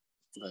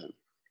 but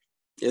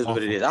it's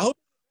what it is. I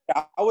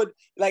would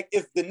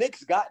if the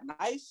Knicks got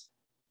nice,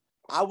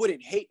 I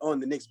wouldn't hate on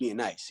the Knicks being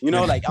nice. I'm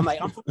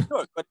from New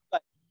York, but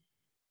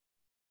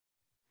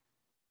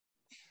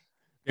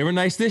they were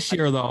nice this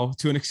year though,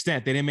 to an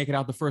extent. They didn't make it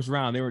out the first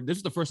round. This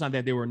was the first time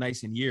that they were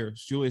nice in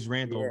years. Julius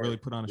Randle really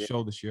put on a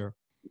show this year.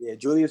 Yeah,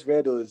 Julius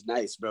Randle is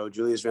nice, bro.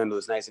 Julius Randle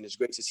is nice, and it's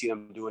great to see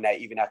them doing that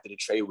even after the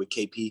trade with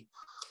KP.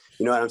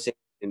 You know what I'm saying?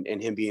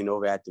 And him being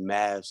over at the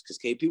Mavs, because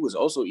KP was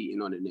also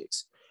eating on the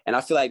Knicks. And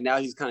I feel like now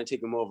he's kind of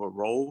taking more of a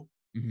role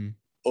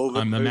over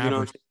on the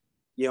Mavericks.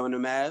 On the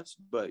Mavs.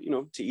 But,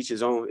 to each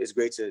his own. It's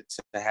great to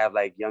have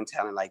young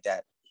talent like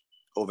that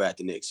over at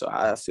the Knicks. So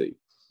I feel you.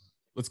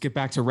 Let's get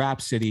back to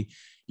Rap City.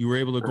 You were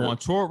able to go on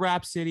tour at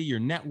Rap City.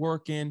 You're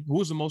networking. Who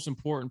was the most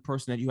important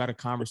person that you had a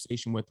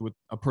conversation with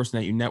a person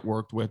that you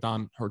networked with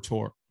on her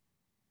tour?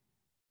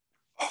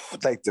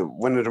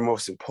 One of the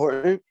most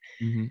important?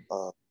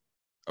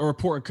 A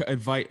important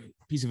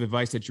piece of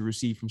advice that you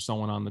received from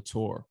someone on the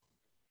tour?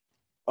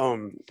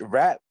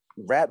 Rap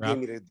gave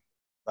me the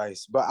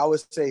advice, but I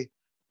would say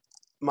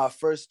my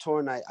first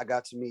tour night, I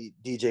got to meet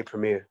DJ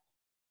Premier.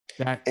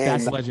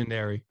 That's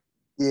legendary.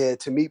 Yeah,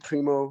 to meet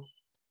Primo,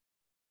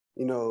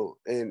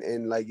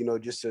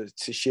 and just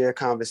to share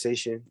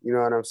conversation, you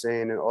know what I'm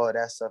saying, and all of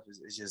that stuff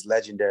is just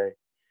legendary.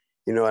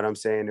 You know what I'm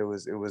saying? It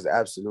was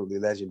absolutely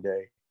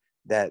legendary.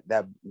 That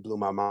blew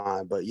my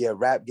mind. But yeah,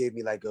 Rap gave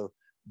me a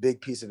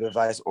big piece of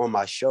advice on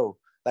my show.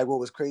 What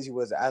was crazy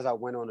was as I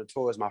went on the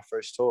tour, it was my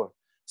first tour.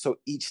 So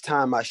each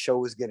time my show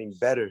was getting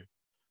better,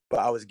 but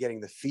I was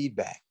getting the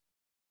feedback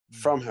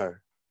from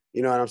her,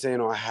 you know what I'm saying,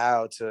 on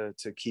how to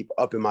keep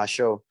up in my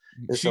show.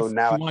 And she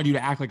wanted you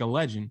to act like a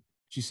legend.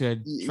 She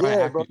said, try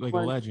to act like a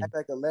legend. Act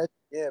like a legend.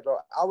 Yeah, bro.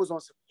 I was on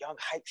some young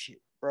hype shit,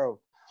 bro.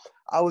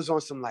 I was on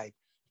some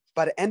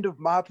by the end of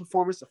my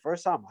performance, the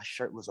first time, my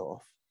shirt was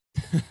off.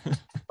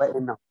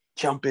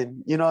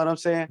 Jumping, you know what I'm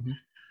saying?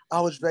 I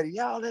was ready.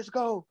 Yo, let's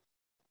go.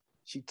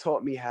 She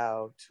taught me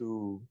how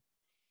to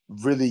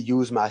really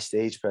use my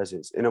stage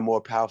presence in a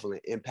more powerful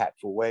and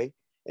impactful way,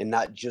 and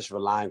not just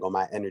relying on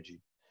my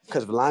energy.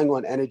 Because relying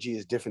on energy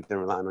is different than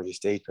relying on your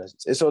stage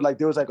presence. And so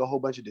there was a whole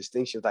bunch of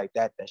distinctions like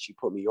that she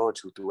put me on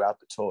to throughout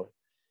the tour.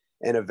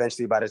 And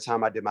eventually, by the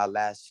time I did my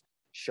last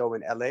show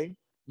in LA,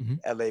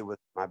 LA was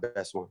my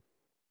best one.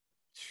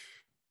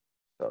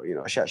 So,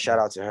 shout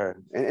out to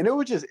her. And it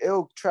was just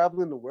ill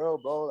traveling the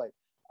world, bro.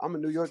 I'm a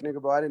New York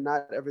nigga, bro. I did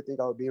not ever think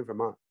I would be in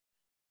Vermont.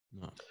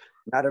 No.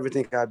 Not ever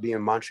think I'd be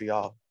in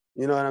Montreal.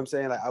 You know what I'm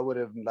saying? I would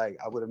have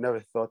never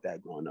thought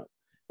that growing up.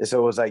 And so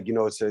it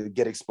was to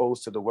get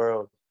exposed to the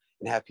world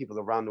and have people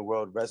around the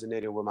world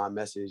resonating with my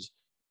message,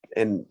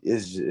 and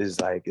is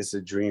it's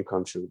a dream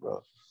come true,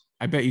 bro.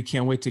 I bet you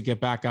can't wait to get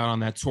back out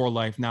on that tour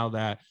life now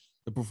that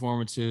the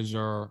performances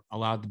are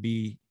allowed to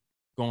be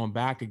going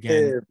back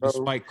again. Yeah,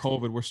 despite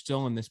COVID, we're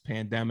still in this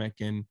pandemic,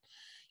 and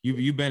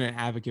you've been an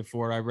advocate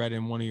for it. I read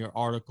in one of your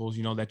articles,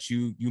 that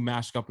you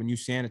mask up and you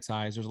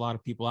sanitize. There's a lot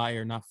of people out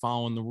here not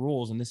following the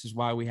rules, and this is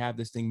why we have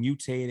this thing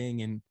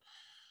mutating, and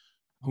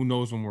who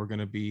knows when we're going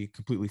to be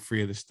completely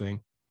free of this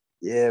thing.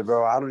 Yeah,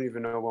 bro. I don't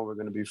even know when we're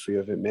going to be free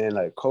of it, man.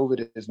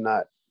 COVID is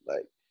not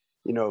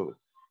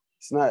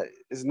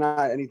it's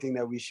not anything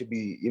that we should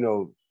be,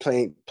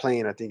 playing.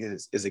 I think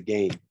is a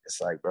game.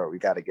 It's bro, we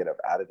got to get up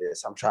out of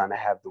this. I'm trying to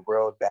have the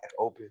world back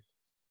open.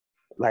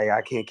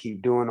 I can't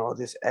keep doing all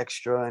this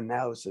extra, and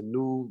now it's a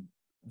new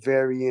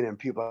variant, and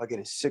people are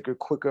getting sicker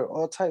quicker,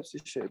 all types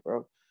of shit,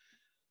 bro.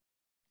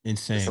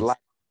 Insane. It's a lot,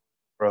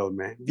 bro,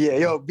 man. Yeah,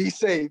 yo, be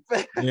safe.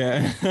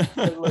 Yeah.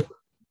 Look,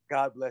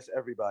 God bless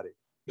everybody.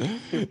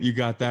 You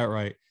got that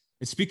right.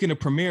 And speaking of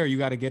Premier, you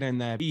got to get in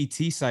that BET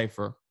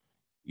cipher.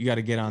 You got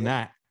to get on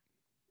that.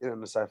 Get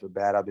on the cipher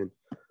bad. I've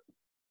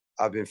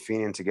been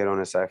fiending to get on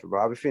the cipher,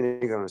 bro. I've been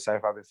fiending to get on the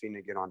cipher. I've been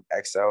fiending to get on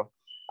XL.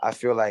 I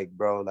feel like,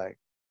 bro, like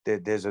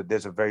there's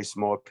a very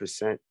small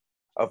percent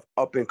of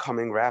up and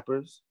coming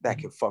rappers that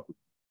can fuck with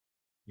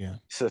me. Yeah.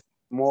 It's a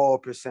small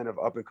percent of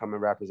up and coming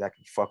rappers that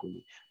can fuck with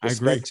me.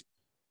 Respect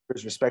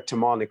to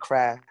Marlon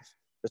Craft,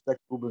 respect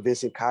to Ruben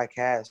Vincent, Kai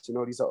Cass. You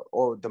know, these are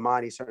all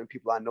Damani, certain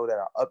people I know that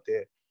are up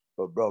there.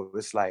 But bro,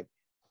 it's like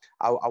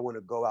I want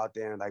to go out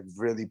there and like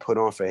really put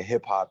on for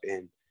hip hop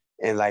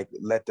and like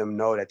let them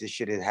know that this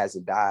shit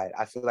hasn't died.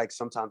 I feel like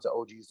sometimes the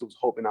OGs lose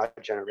hope in our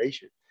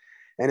generation.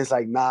 And it's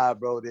like, nah,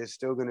 bro, there's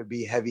still gonna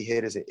be heavy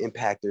hitters and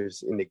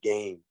impactors in the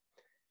game.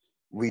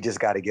 We just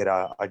gotta get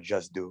our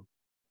just due.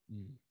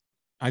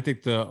 I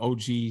think the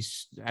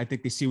OGs, I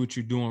think they see what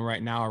you're doing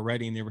right now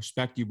already and they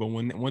respect you. But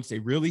once they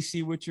really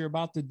see what you're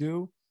about to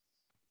do,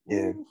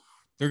 yeah,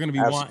 they're gonna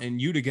be wanting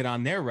you to get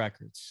on their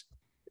records.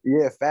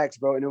 Yeah, facts,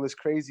 bro. And it was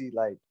crazy,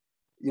 like,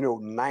 you know,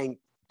 Ninth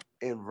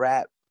in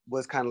rap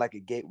was kind of like a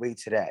gateway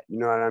to that. You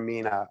know what I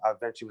mean? I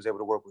eventually was able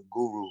to work with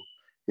Guru,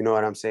 you know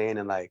what I'm saying?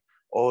 And like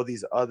all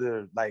these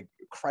other like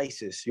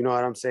Crisis, you know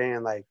what I'm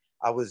saying? Like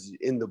I was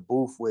in the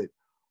booth with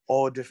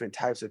all different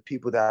types of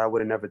people that I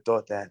would have never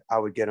thought that I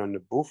would get on the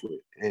booth with.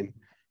 And,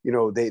 you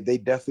know, they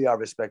definitely are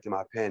respecting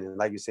my pen. And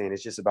like you're saying,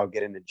 it's just about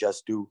getting the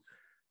just due.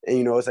 And,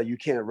 you know, it's like you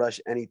can't rush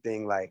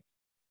anything. Like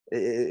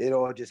it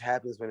all just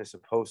happens when it's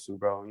supposed to,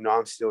 bro. You know,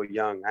 I'm still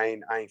young. I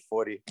ain't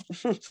 40.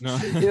 No.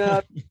 You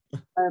know,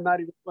 I'm not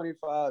even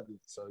 25.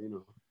 So, you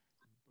know.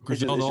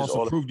 Griselda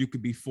also proved you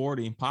could be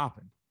 40 and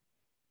popping.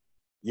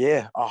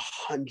 Yeah,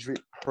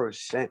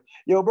 100%.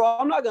 Yo, bro,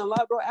 I'm not gonna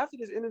lie, bro. After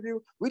this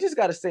interview, we just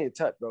gotta stay in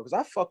touch, bro, because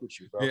I fuck with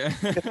you, bro. Yeah.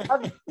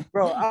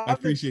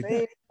 I've been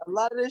saying a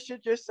lot of this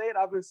shit you're saying.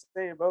 I've been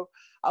saying, bro.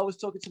 I was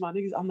talking to my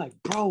niggas. I'm like,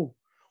 bro,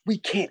 we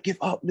can't give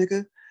up,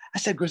 nigga. I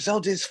said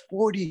Griselda is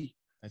 40.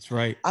 That's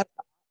right.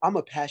 I'm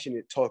a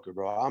passionate talker,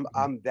 bro.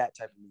 I'm that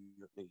type of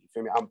nigga. You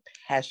feel me? I'm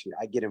passionate.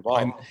 I get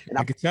involved.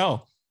 I could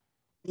tell.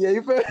 Yeah,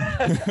 you feel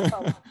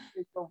me?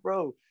 So,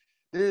 bro,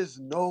 there's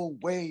no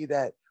way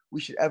that we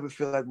should ever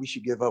feel like we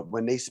should give up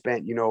when they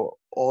spent, you know,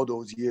 all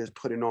those years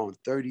putting on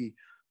 30,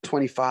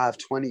 25,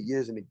 20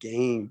 years in the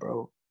game,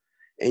 bro.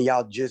 And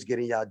y'all just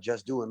getting y'all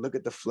just due. And look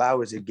at the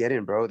flowers they're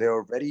getting, bro. They're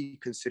already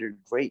considered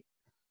great.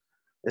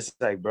 It's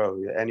like,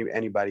 bro,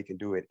 anybody can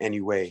do it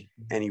anyway,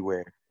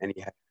 anywhere,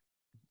 anyhow.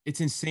 It's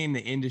insane, the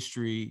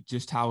industry,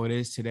 just how it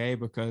is today,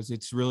 because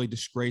it's really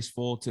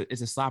disgraceful.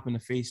 It's a slap in the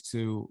face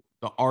to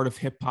the art of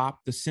hip hop,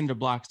 the cinder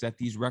blocks that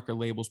these record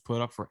labels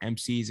put up for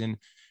MCs and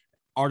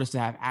artists that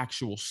have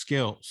actual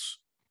skills.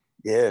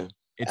 Yeah,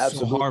 it's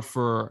absolutely so hard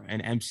for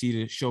an MC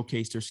to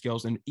showcase their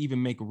skills and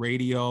even make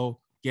radio,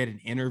 get an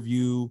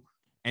interview,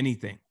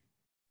 anything.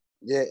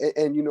 Yeah,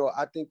 and you know,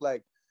 I think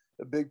like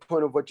the big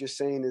point of what you're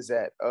saying is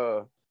that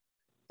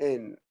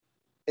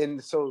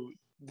and so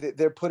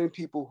they're putting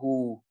people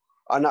who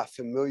are not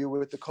familiar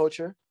with the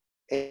culture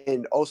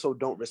and also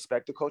don't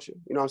respect the culture.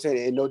 You know what I'm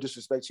saying? And no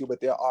disrespect to you, but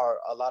there are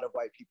a lot of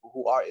white people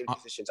who are in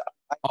positions.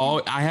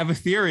 I have a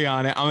theory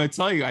on it. I'm going to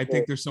tell you, I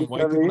think there's some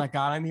white people that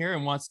got in here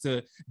and wants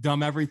to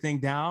dumb everything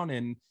down,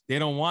 and they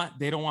don't want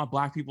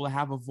black people to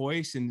have a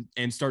voice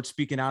and start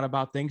speaking out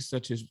about things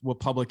such as what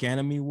Public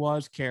Enemy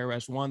was,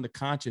 KRS-One, the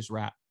conscious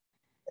rap.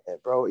 Yeah,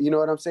 bro, you know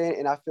what I'm saying?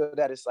 And I feel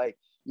that it's like,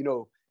 you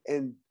know,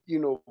 and you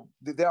know,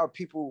 there are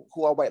people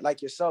who are white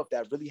like yourself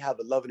that really have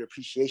a love and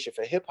appreciation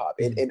for hip hop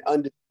and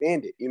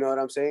understand it. You know what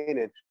I'm saying?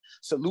 And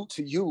salute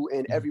to you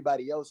and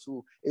everybody else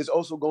who is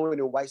also going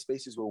in white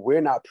spaces where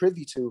we're not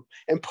privy to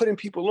and putting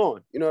people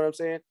on. You know what I'm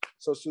saying?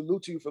 So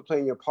salute to you for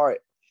playing your part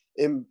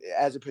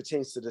as it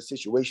pertains to the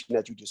situation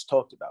that you just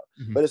talked about.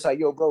 Mm-hmm. But it's like,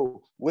 yo,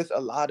 bro, with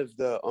a lot of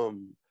the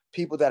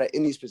people that are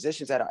in these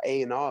positions that are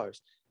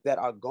A&Rs that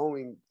are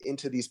going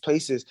into these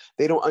places,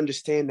 they don't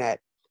understand that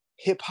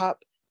hip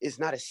hop is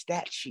not a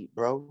stat sheet,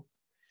 bro.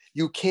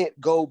 You can't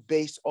go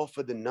based off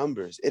of the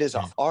numbers. It is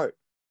an art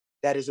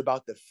that is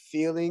about the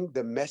feeling,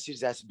 the message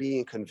that's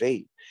being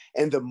conveyed.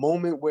 And the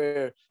moment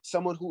where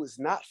someone who is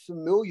not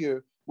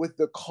familiar with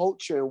the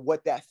culture and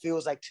what that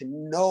feels like to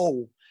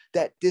know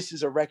that this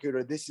is a record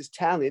or this is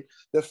talent,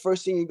 the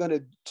first thing you're going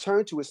to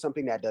turn to is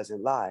something that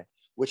doesn't lie,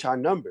 which are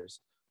numbers.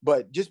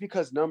 But just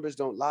because numbers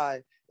don't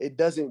lie, it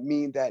doesn't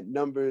mean that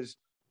numbers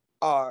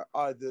are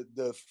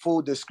the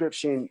full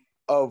description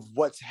of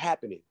what's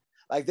happening.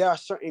 Like there are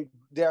certain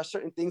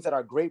things that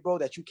are great, bro,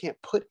 that you can't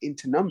put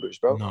into numbers,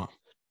 bro. No.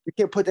 You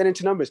can't put that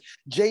into numbers.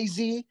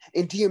 Jay-Z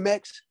and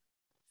DMX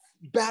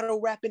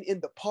battle rapping in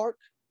the park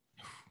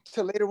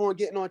to later on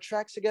getting on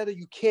tracks together.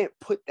 You can't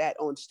put that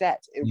on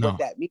stats and what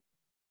that means.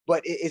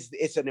 But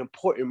it's an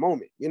important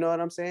moment. You know what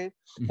I'm saying?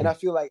 Mm-hmm. And I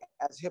feel like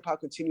as hip hop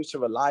continues to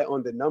rely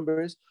on the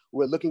numbers,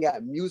 we're looking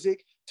at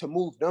music to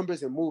move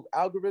numbers and move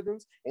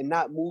algorithms and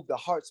not move the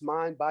hearts,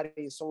 mind, body,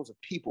 and souls of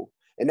people.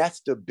 And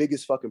that's the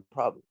biggest fucking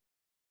problem.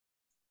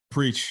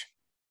 Preach.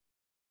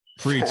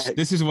 Preach.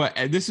 This is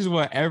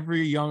what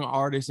every young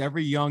artist,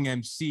 every young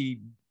MC,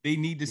 they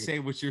need to say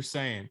what you're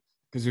saying,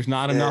 because there's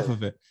not enough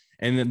of it.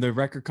 And then the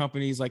record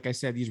companies, like I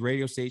said, these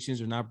radio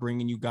stations are not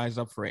bringing you guys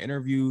up for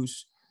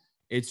interviews.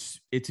 It's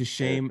a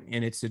shame,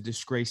 and it's a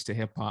disgrace to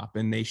hip hop,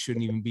 and they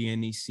shouldn't even be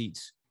in these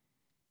seats.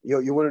 Yo,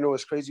 you want to know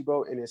what's crazy,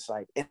 bro? And it's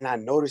like, and I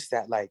noticed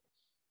that, like,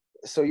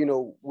 so, you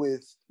know,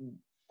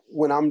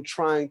 when I'm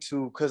trying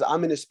to, because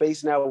I'm in a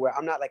space now where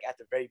I'm not like at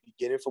the very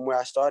beginning from where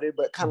I started,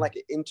 but kind of like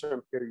an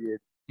interim period,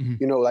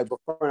 you know, like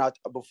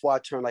before I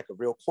turn like a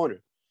real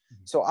corner.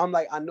 So I'm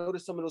like, I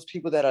noticed some of those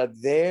people that are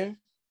there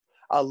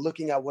are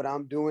looking at what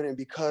I'm doing, and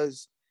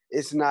because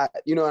it's not,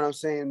 you know what I'm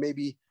saying,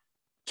 maybe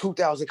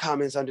 2,000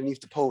 comments underneath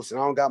the post,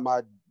 and I don't got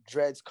my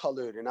dreads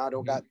colored, and I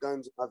don't got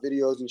guns in my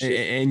videos and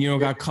shit. And you don't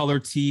got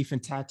colored teeth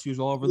and tattoos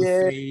all over the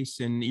face,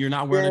 and you're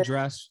not wearing a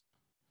dress.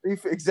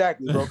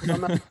 Exactly, bro. Because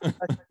I'm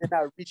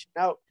not reaching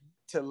out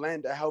to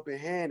lend a helping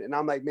hand, and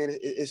I'm like, man,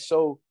 it's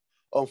so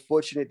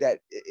unfortunate that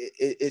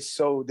it's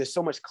so, there's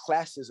so much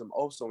classism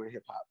also in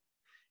hip hop.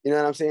 You know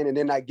what I'm saying? And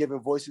they're not giving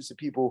voices to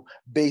people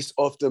based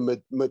off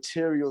the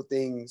material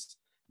things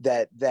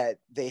that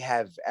they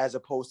have, as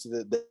opposed to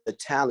the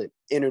talent,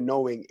 inner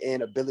knowing,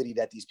 and ability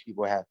that these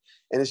people have.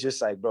 And it's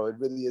just like, bro, it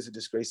really is a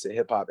disgrace to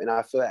hip hop. And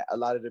I feel like a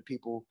lot of the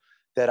people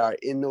that are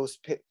in those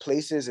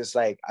places, it's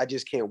like, I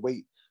just can't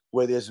wait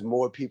where there's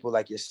more people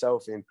like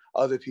yourself and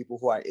other people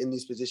who are in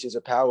these positions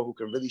of power who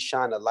can really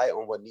shine a light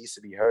on what needs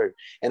to be heard.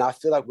 And I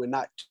feel like we're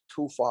not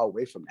too far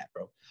away from that,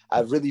 bro.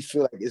 I really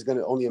feel like it's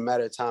gonna only a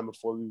matter of time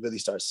before we really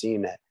start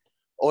seeing that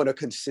on a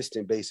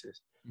consistent basis.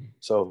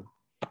 So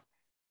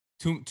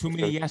too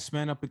many yes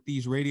men up at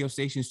these radio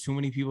stations, too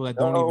many people that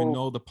don't even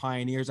know the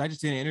pioneers. I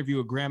just did an interview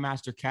with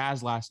Grandmaster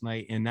Caz last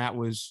night, and that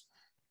was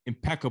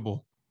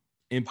impeccable.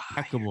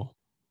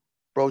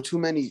 Bro, too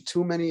many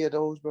of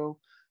those, bro.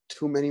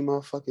 Too many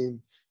motherfucking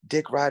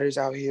dick riders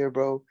out here,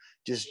 bro.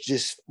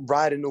 Just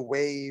riding the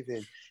wave,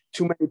 and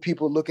too many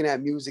people looking at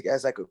music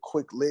as like a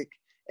quick lick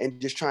and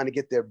just trying to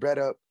get their bread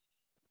up.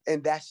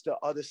 And that's the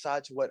other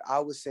side to what I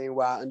was saying,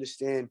 where I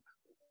understand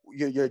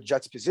your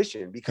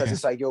juxtaposition, because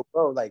it's like, yo,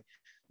 bro, like,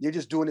 you're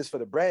just doing this for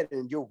the bread,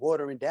 and you're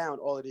watering down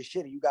all of this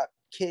shit. And you got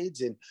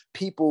kids and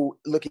people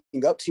looking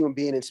up to you and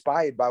being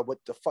inspired by what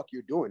the fuck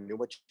you're doing, and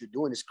what you're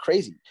doing is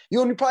crazy. You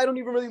probably don't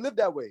even really live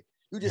that way.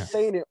 You're just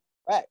saying it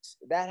facts.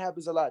 That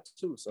happens a lot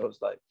too. So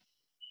it's like,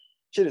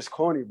 shit is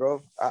corny,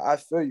 bro. I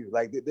feel you.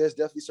 Like, there's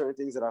definitely certain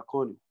things that are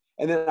corny.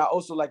 And then I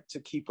also like to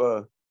keep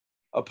a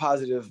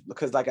positive,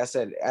 because like I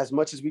said, as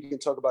much as we can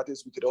talk about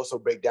this, we could also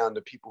break down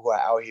the people who are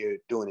out here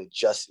doing it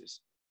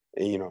justice.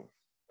 And, you know,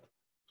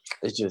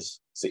 it's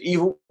an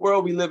evil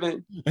world we live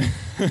in.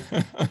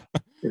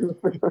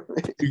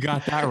 You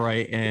got that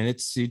right. And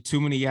it's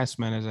too many yes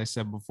men, as I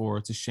said before.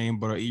 It's a shame,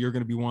 but you're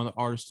going to be one of the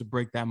artists to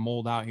break that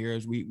mold out here.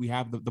 As we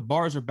have the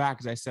bars are back,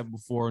 as I said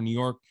before. In New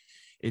York,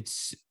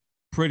 it's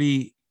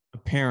pretty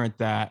apparent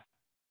that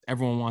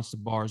everyone wants the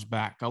bars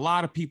back. A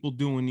lot of people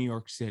do in New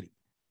York City.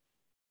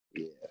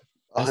 Yeah,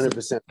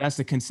 100%. That's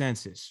the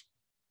consensus.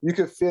 You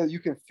can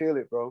feel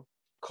it, bro.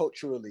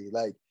 Culturally,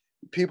 like,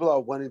 people are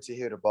wanting to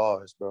hear the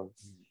bars, bro.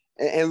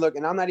 And look,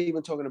 and I'm not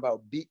even talking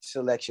about beat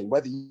selection,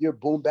 whether you're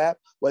boom bap,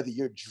 whether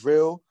you're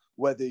drill,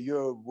 whether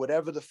you're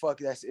whatever the fuck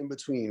that's in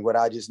between what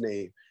I just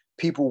named.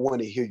 People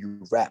want to hear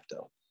you rap,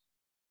 though.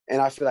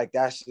 And I feel like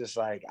that's just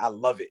like, I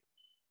love it,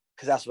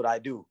 because that's what I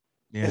do.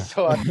 Yeah. And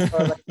so I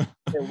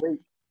can't wait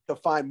to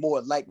find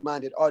more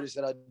like-minded artists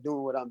that are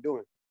doing what I'm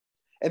doing.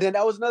 And then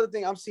that was another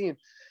thing I'm seeing.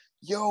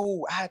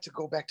 Yo, I had to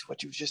go back to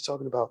what you was just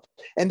talking about.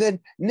 And then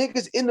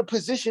niggas in the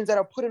positions that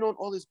are putting on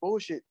all this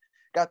bullshit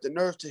got the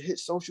nerve to hit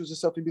socials and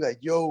stuff and be like,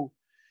 yo,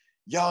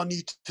 y'all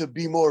need to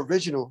be more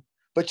original.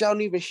 But y'all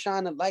don't even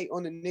shine a light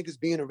on the niggas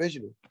being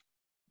original.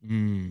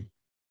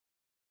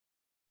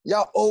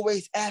 Y'all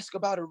always ask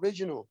about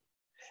original.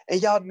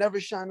 And y'all never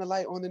shine a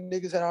light on the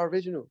niggas that are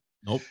original.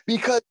 Nope.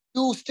 Because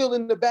you still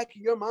in the back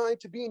of your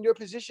mind, to be in your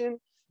position,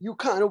 you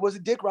kind of was a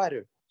dick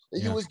rider.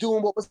 And you was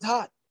doing what was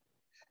hot.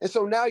 And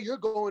so now you're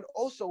going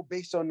also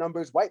based on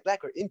numbers, white,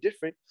 black, or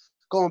indifferent,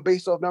 going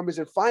based off numbers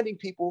and finding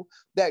people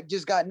that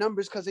just got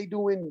numbers because they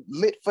doing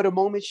lit for the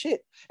moment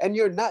shit. And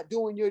you're not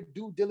doing your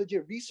due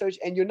diligent research,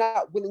 and you're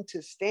not willing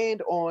to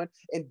stand on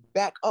and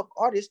back up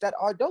artists that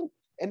are dope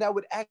and that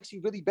would actually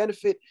really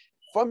benefit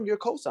from your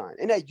cosign,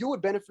 and that you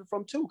would benefit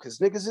from too, because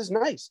niggas is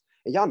nice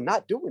and y'all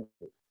not doing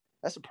it.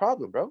 That's a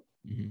problem, bro.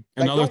 Like,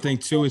 another thing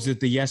too is that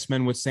the yes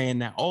men was saying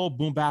that, oh,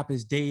 boom bap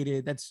is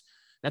dated.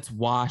 That's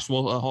washed.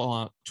 Well, hold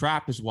on.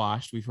 Trap is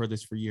washed. We've heard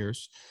this for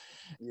years.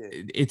 Yeah.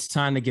 It's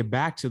time to get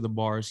back to the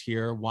bars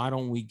here. Why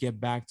don't we get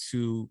back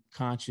to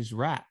conscious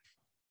rap?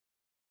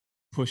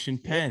 Pushing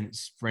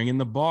pens, bringing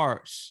the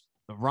bars,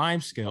 the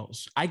rhyme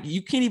skills.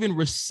 You can't even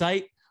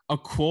recite a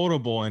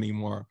quotable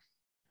anymore.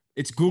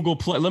 It's Google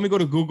Play. Let me go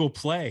to Google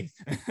Play.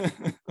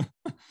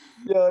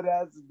 Yo,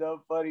 that's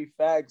dumb funny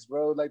facts,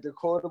 bro. Like, the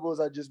quotables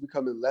are just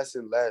becoming less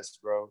and less,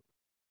 bro.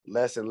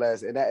 Less and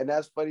less. And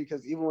that's funny,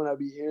 because even when I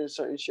be hearing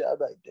certain shit, I'm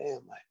like, damn,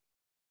 like,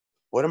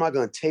 what am I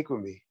going to take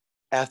with me?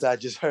 after I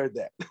just heard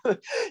that.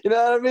 You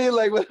know what I mean?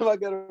 Like, what am I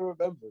gonna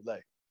remember?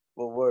 Like,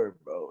 well, word,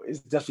 bro. It's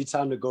definitely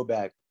time to go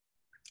back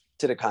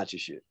to the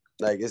conscious shit.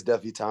 Like, it's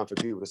definitely time for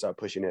people to start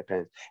pushing their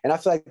pens. And I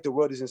feel like the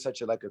world is in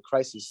such a like a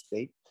crisis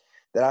state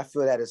that I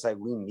feel that it's like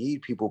we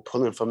need people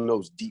pulling from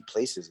those deep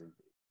places and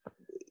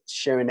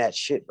sharing that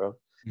shit, bro.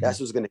 That's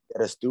what's gonna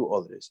get us through all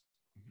of this.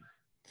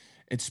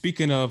 And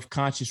speaking of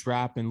conscious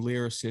rap and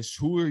lyricists,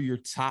 who are your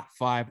top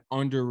 5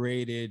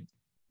 underrated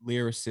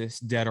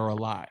lyricists, dead or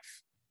alive?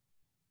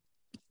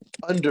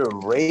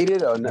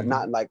 Underrated or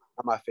not like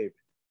not my favorite?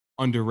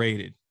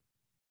 Underrated.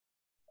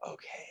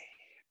 Okay.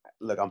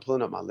 Look, I'm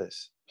pulling up my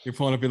list. You're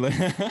pulling up your list.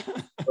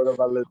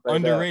 Right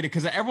underrated,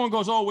 because everyone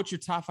goes, "Oh, what's your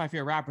top 5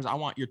 favorite rappers?" I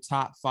want your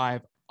top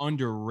 5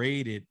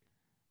 underrated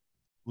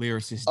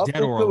lyricists, up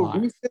dead or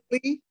alive.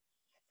 Recently,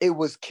 it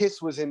was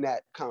Kiss was in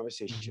that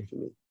conversation for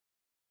me,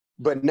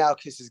 but now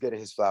Kiss is getting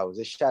his flowers.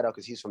 A shout out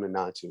because he's from the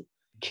 9-2.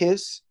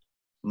 Kiss,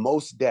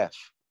 Mos Def.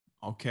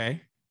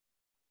 Okay.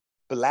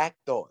 Black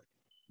Thought.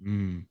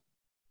 The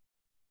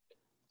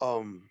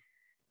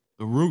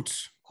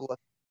Roots.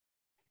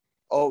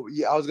 Oh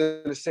yeah, I was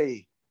gonna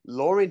say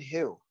Lauryn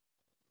Hill.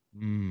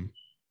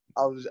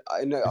 I was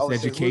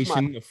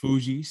Education, the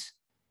Fugees.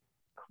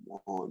 Come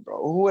on,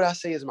 bro. Who would I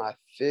say is my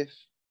 5th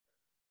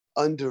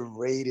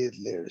underrated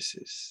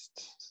lyricist?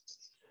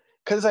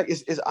 Because like,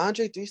 is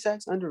Andre 3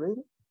 Sacks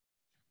underrated?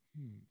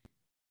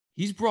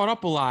 He's brought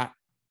up a lot.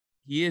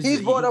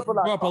 He's brought up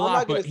a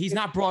lot, but he's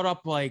not brought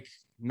up like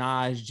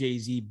Nas,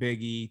 Jay-Z,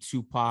 Biggie,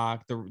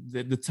 Tupac,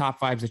 the top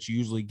 5s that you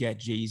usually get.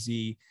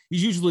 Jay-Z.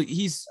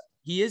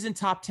 He is in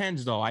top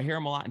 10s though. I hear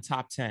him a lot in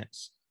top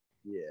 10s.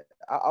 Yeah,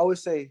 I would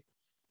say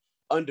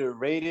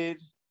underrated.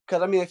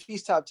 Because I mean, if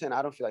he's top 10,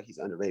 I don't feel like he's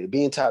underrated.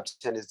 Being top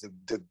 10 is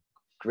the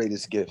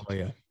greatest gift. Oh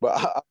yeah. But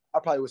I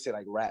probably would say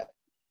like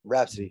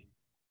Rhapsody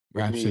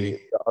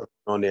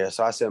on there.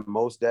 So I said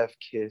Mos Def,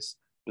 Kiss,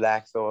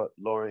 Black Thought,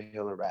 Lauryn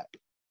Hill, and Rap.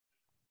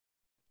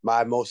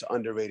 My most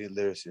underrated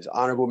lyricist.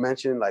 Honorable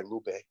mention, like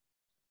Lupe.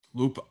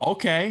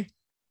 Okay.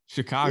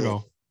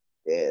 Chicago.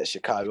 Yeah,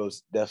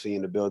 Chicago's definitely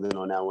in the building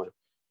on that one.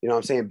 You know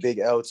what I'm saying? Big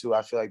L too.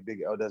 I feel like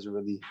Big L doesn't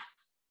really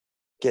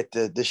get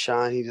the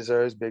shine he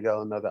deserves. Big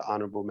L, another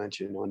honorable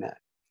mention on that.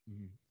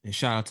 And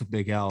shout out to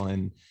Big L.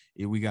 And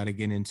we got to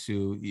get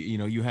into,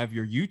 you have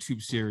your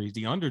YouTube series,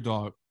 The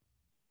Underdog.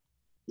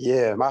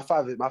 Yeah, my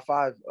five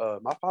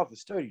was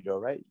sturdy though,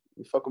 right?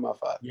 You fuck with my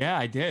 5. Yeah,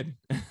 I did.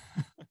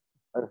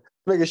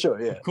 Making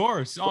sure, yeah. Of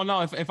course. Oh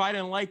no, if I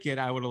didn't like it,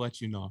 I would have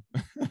let you know.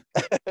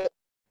 But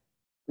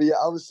yeah,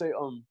 I would say,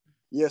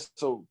 yes.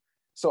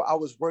 So I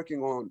was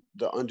working on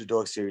the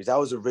Underdog series. I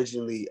was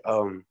originally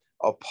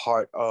a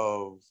part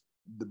of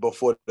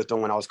Before the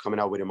Throne when I was coming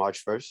out with it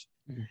March 1st.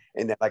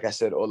 And then, like I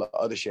said, all the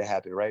other shit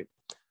happened, right?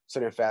 So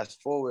then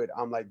fast forward,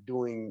 I'm like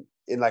doing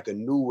in like a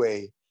new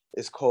way.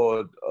 It's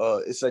called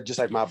it's like just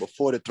like my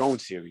Before the Throne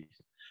series.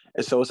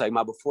 And so it's like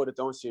my Before the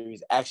Throne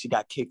series actually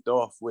got kicked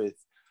off with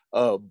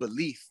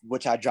Belief,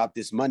 which I dropped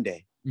this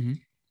Monday.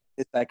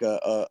 It's like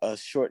a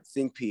short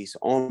think piece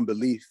on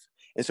belief.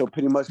 And so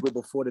pretty much with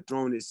Before the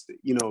Throne is,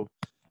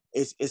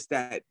 it's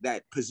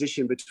that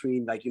position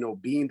between like,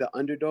 being the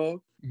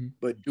underdog,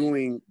 but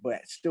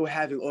still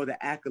having all the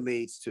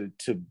accolades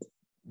to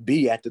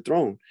be at the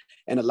throne.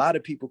 And a lot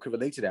of people could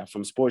relate to that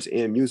from sports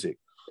and music.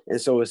 And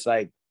so it's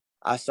like,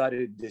 I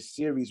started this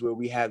series where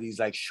we have these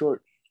like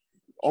short,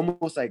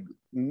 almost like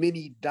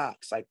mini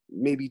docs, like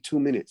maybe 2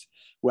 minutes,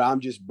 where I'm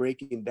just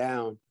breaking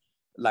down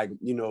like,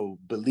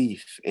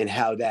 belief and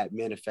how that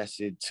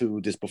manifested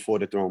to this Before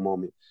the Throne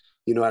moment.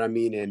 You know what I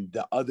mean? And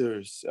the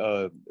others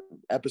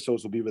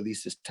episodes will be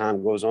released as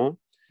time goes on,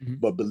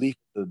 but Belief,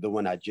 the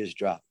one I just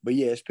dropped. But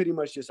yeah, it's pretty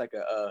much just like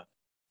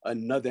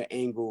another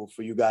angle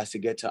for you guys to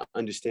get to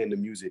understand the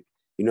music.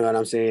 You know what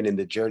I'm saying? And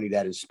the journey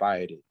that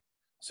inspired it.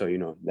 So,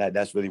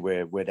 that's really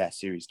where that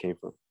series came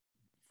from.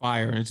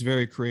 Fire. And it's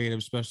very creative,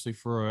 especially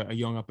for a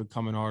young up and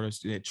coming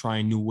artist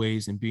trying new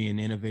ways and being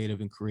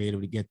innovative and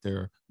creative to get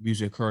their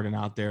music heard and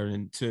out there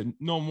and to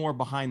know more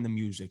behind the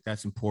music.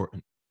 That's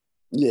important.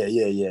 Yeah,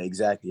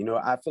 exactly.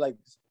 I feel like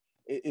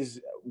it is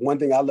one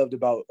thing I loved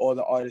about all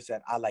the artists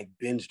that I like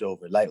binged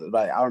over. Like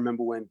I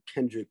remember when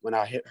Kendrick, when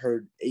I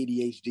heard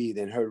ADHD,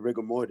 then heard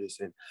Rigor Mortis,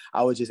 and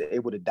I was just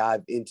able to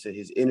dive into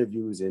his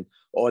interviews and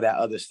all that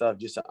other stuff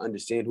just to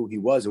understand who he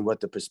was and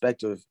what the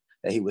perspective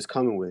that he was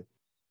coming with,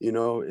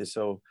 And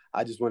so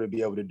I just want to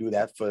be able to do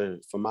that for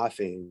my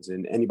fans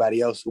and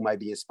anybody else who might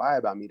be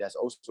inspired by me that's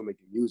also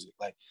making music.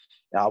 Like,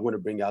 I want to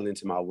bring y'all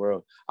into my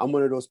world. I'm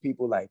one of those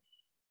people, like,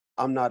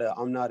 I'm not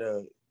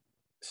a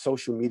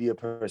social media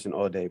person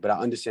all day, but I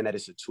understand that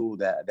it's a tool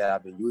that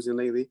I've been using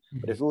lately.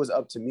 But if it was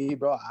up to me,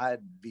 bro,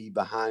 I'd be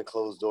behind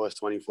closed doors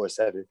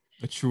 24/7.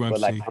 A true MC. But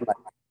like,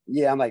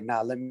 I'm like,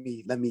 nah, let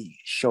me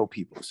show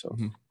people. So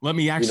let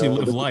me actually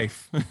live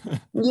life.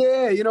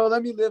 Yeah,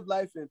 let me live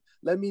life and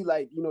let me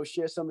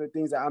share some of the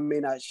things that I may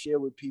not share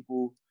with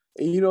people.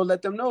 And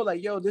let them know,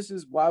 like, yo, this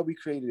is why we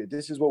created it.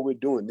 This is what we're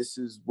doing. This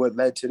is what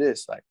led to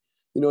this. Like,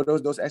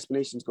 those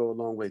explanations go a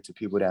long way to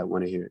people that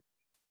want to hear it.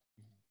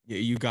 Yeah,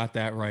 you got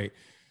that right.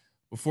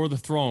 Before the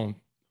Throne,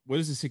 what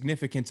is the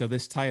significance of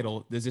this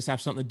title? Does this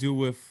have something to do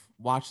with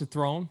Watch the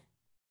Throne?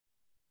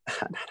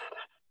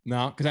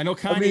 No, because I know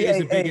Kanye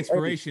is a big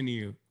inspiration to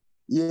you.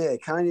 Yeah,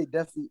 Kanye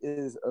definitely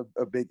is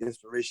a big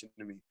inspiration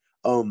to me.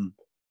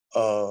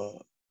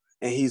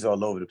 And he's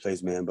all over the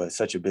place, man, but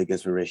such a big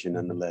inspiration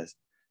nonetheless.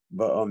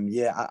 But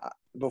yeah,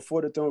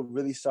 Before the Throne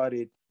really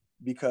started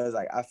because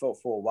like I felt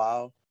for a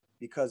while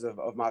because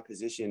of my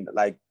position,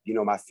 like, you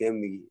know, my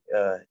family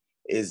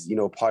is, you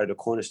know, part of the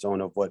cornerstone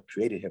of what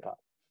created hip hop.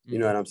 You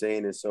know what I'm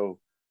saying? And so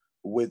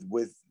with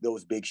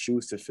those big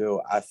shoes to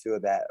fill, I feel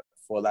that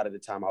for a lot of the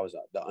time I was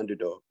the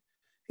underdog.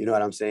 You know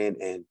what I'm saying?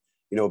 And,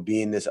 you know,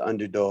 being this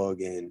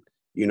underdog and,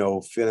 you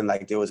know, feeling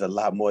like there was a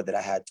lot more that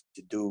I had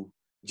to do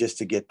just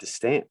to get the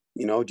stamp,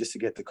 you know, just to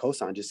get the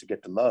cosign, just to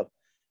get the love.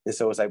 And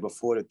so it's like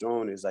Before the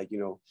Throne is like, you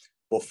know,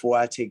 before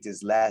I take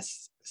this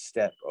last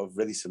step of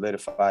really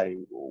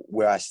solidifying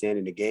where I stand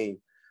in the game,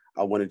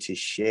 I wanted to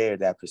share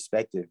that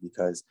perspective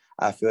because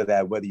I feel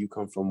that whether you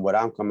come from what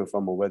I'm coming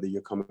from or whether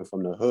you're coming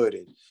from the hood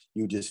and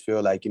you just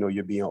feel like, you know,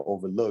 you're being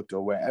overlooked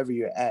or wherever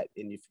you're at.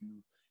 And if you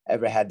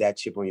ever had that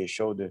chip on your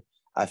shoulder,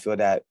 I feel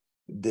that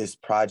this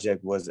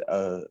project was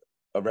a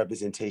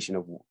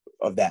representation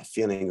of that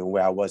feeling and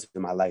where I was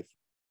in my life.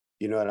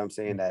 You know what I'm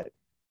saying?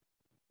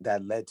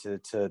 That led to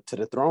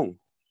the throne.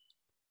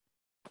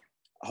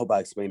 I hope I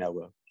explained that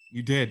well.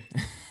 You did.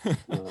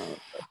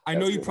 I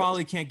know you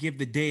probably can't give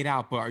the date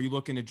out, but are you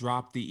looking to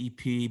drop the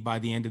EP by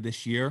the end of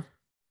this year?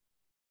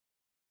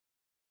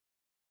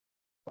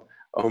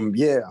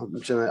 Yeah,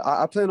 I'm chilling.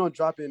 I plan on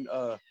dropping.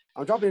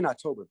 I'm dropping in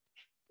October.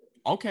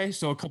 Okay,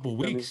 so a couple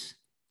weeks.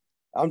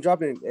 I'm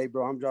dropping. Hey,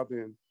 bro, I'm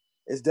dropping.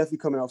 It's definitely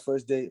coming out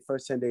first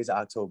 10 days of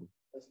October.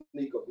 That's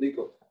Nico.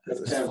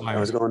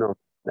 What's going on?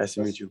 Nice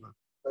to meet you, bro.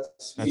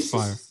 That's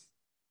fire.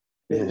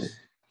 Yeah.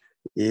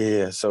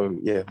 Yeah. So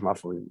yeah, my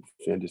phone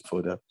just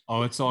pulled up.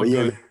 Oh, it's all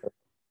good.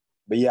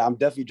 But yeah, I'm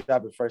definitely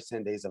dropping first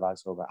 10 days of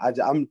October.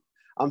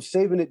 I'm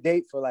saving the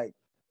date for like,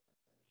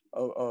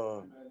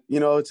 you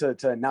know,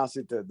 to announce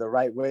it the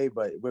right way.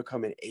 But we're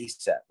coming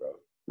ASAP, bro.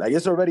 Like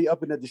it's already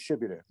up in the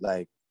distributor.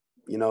 Like,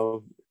 you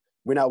know,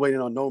 we're not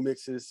waiting on no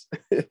mixes.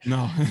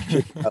 No.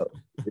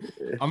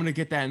 I'm gonna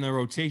get that in the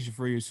rotation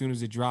for you as soon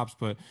as it drops.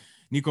 But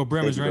Nico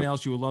Brim, is there anything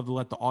else you would love to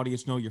let the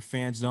audience know, your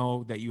fans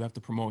know that you have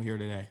to promote here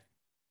today?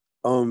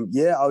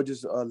 Yeah, I'll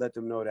just let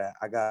them know that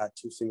I got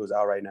 2 singles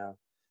out right now.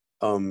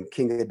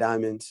 King of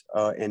Diamonds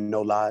and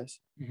No Lies.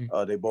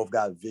 They both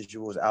got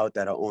visuals out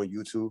that are on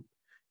YouTube.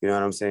 You know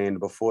what I'm saying?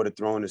 Before the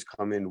Throne is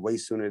coming way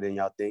sooner than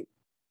y'all think.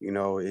 You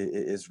know,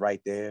 it's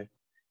right there.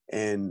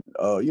 And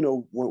you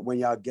know, when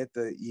y'all get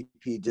the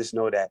EP, just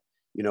know that,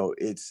 you know,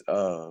 it's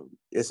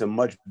a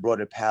much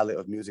broader palette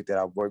of music that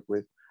I've worked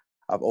with.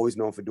 I've always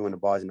known for doing the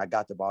bars, and I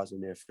got the bars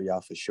in there for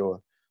y'all for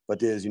sure. But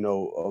there's, you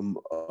know,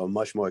 a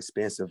much more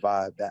expansive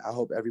vibe that I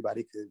hope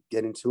everybody could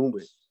get in tune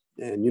with.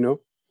 And, you know,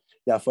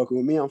 y'all fucking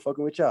with me, I'm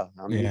fucking with y'all.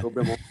 I'm Nico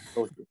Brim on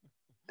social.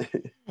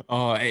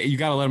 You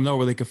got to let them know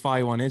where they can follow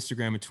you on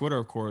Instagram and Twitter,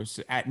 of course,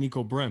 at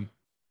Nico Brim.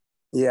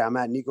 Yeah, I'm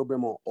at Nico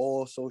Brim on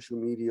all social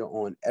media,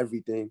 on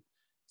everything.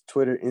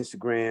 Twitter,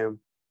 Instagram,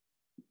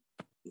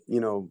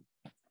 you know,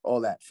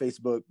 all that.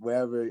 Facebook,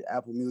 wherever,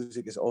 Apple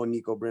Music is all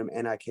Nico Brim,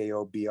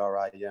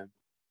 NIKOBRIM.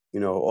 You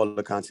know, all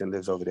the content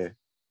lives over there.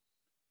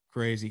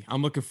 Crazy.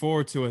 I'm looking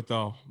forward to it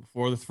though.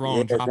 Before the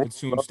Throne, drop it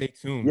soon. Bro. Stay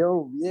tuned.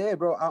 Yo, yeah,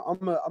 bro. I'm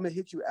gonna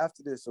hit you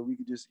after this so we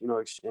could just, you know,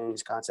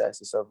 exchange contacts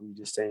and stuff. We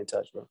just stay in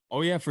touch, bro.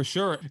 Oh yeah, for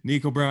sure.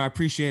 Nico Brim, I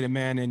appreciate it,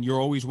 man. And you're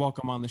always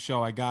welcome on the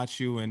show. I got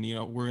you. And you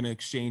know, we're gonna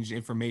exchange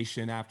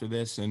information after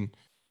this and,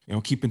 you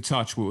know, keep in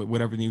touch with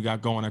whatever you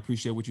got going. I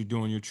appreciate what you're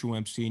doing. You're a true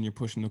MC and you're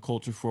pushing the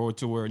culture forward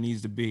to where it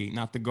needs to be,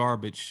 not the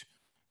garbage,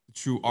 the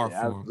true art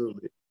form.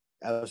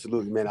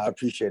 Absolutely, man. I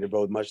appreciate it,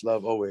 bro. Much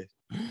love always.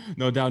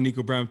 No doubt,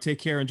 Nico Brim. Take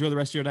care. Enjoy the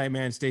rest of your night,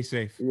 man. Stay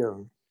safe. Yeah.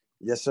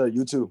 Yes, sir.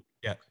 You too.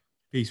 Yeah.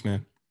 Peace,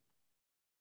 man.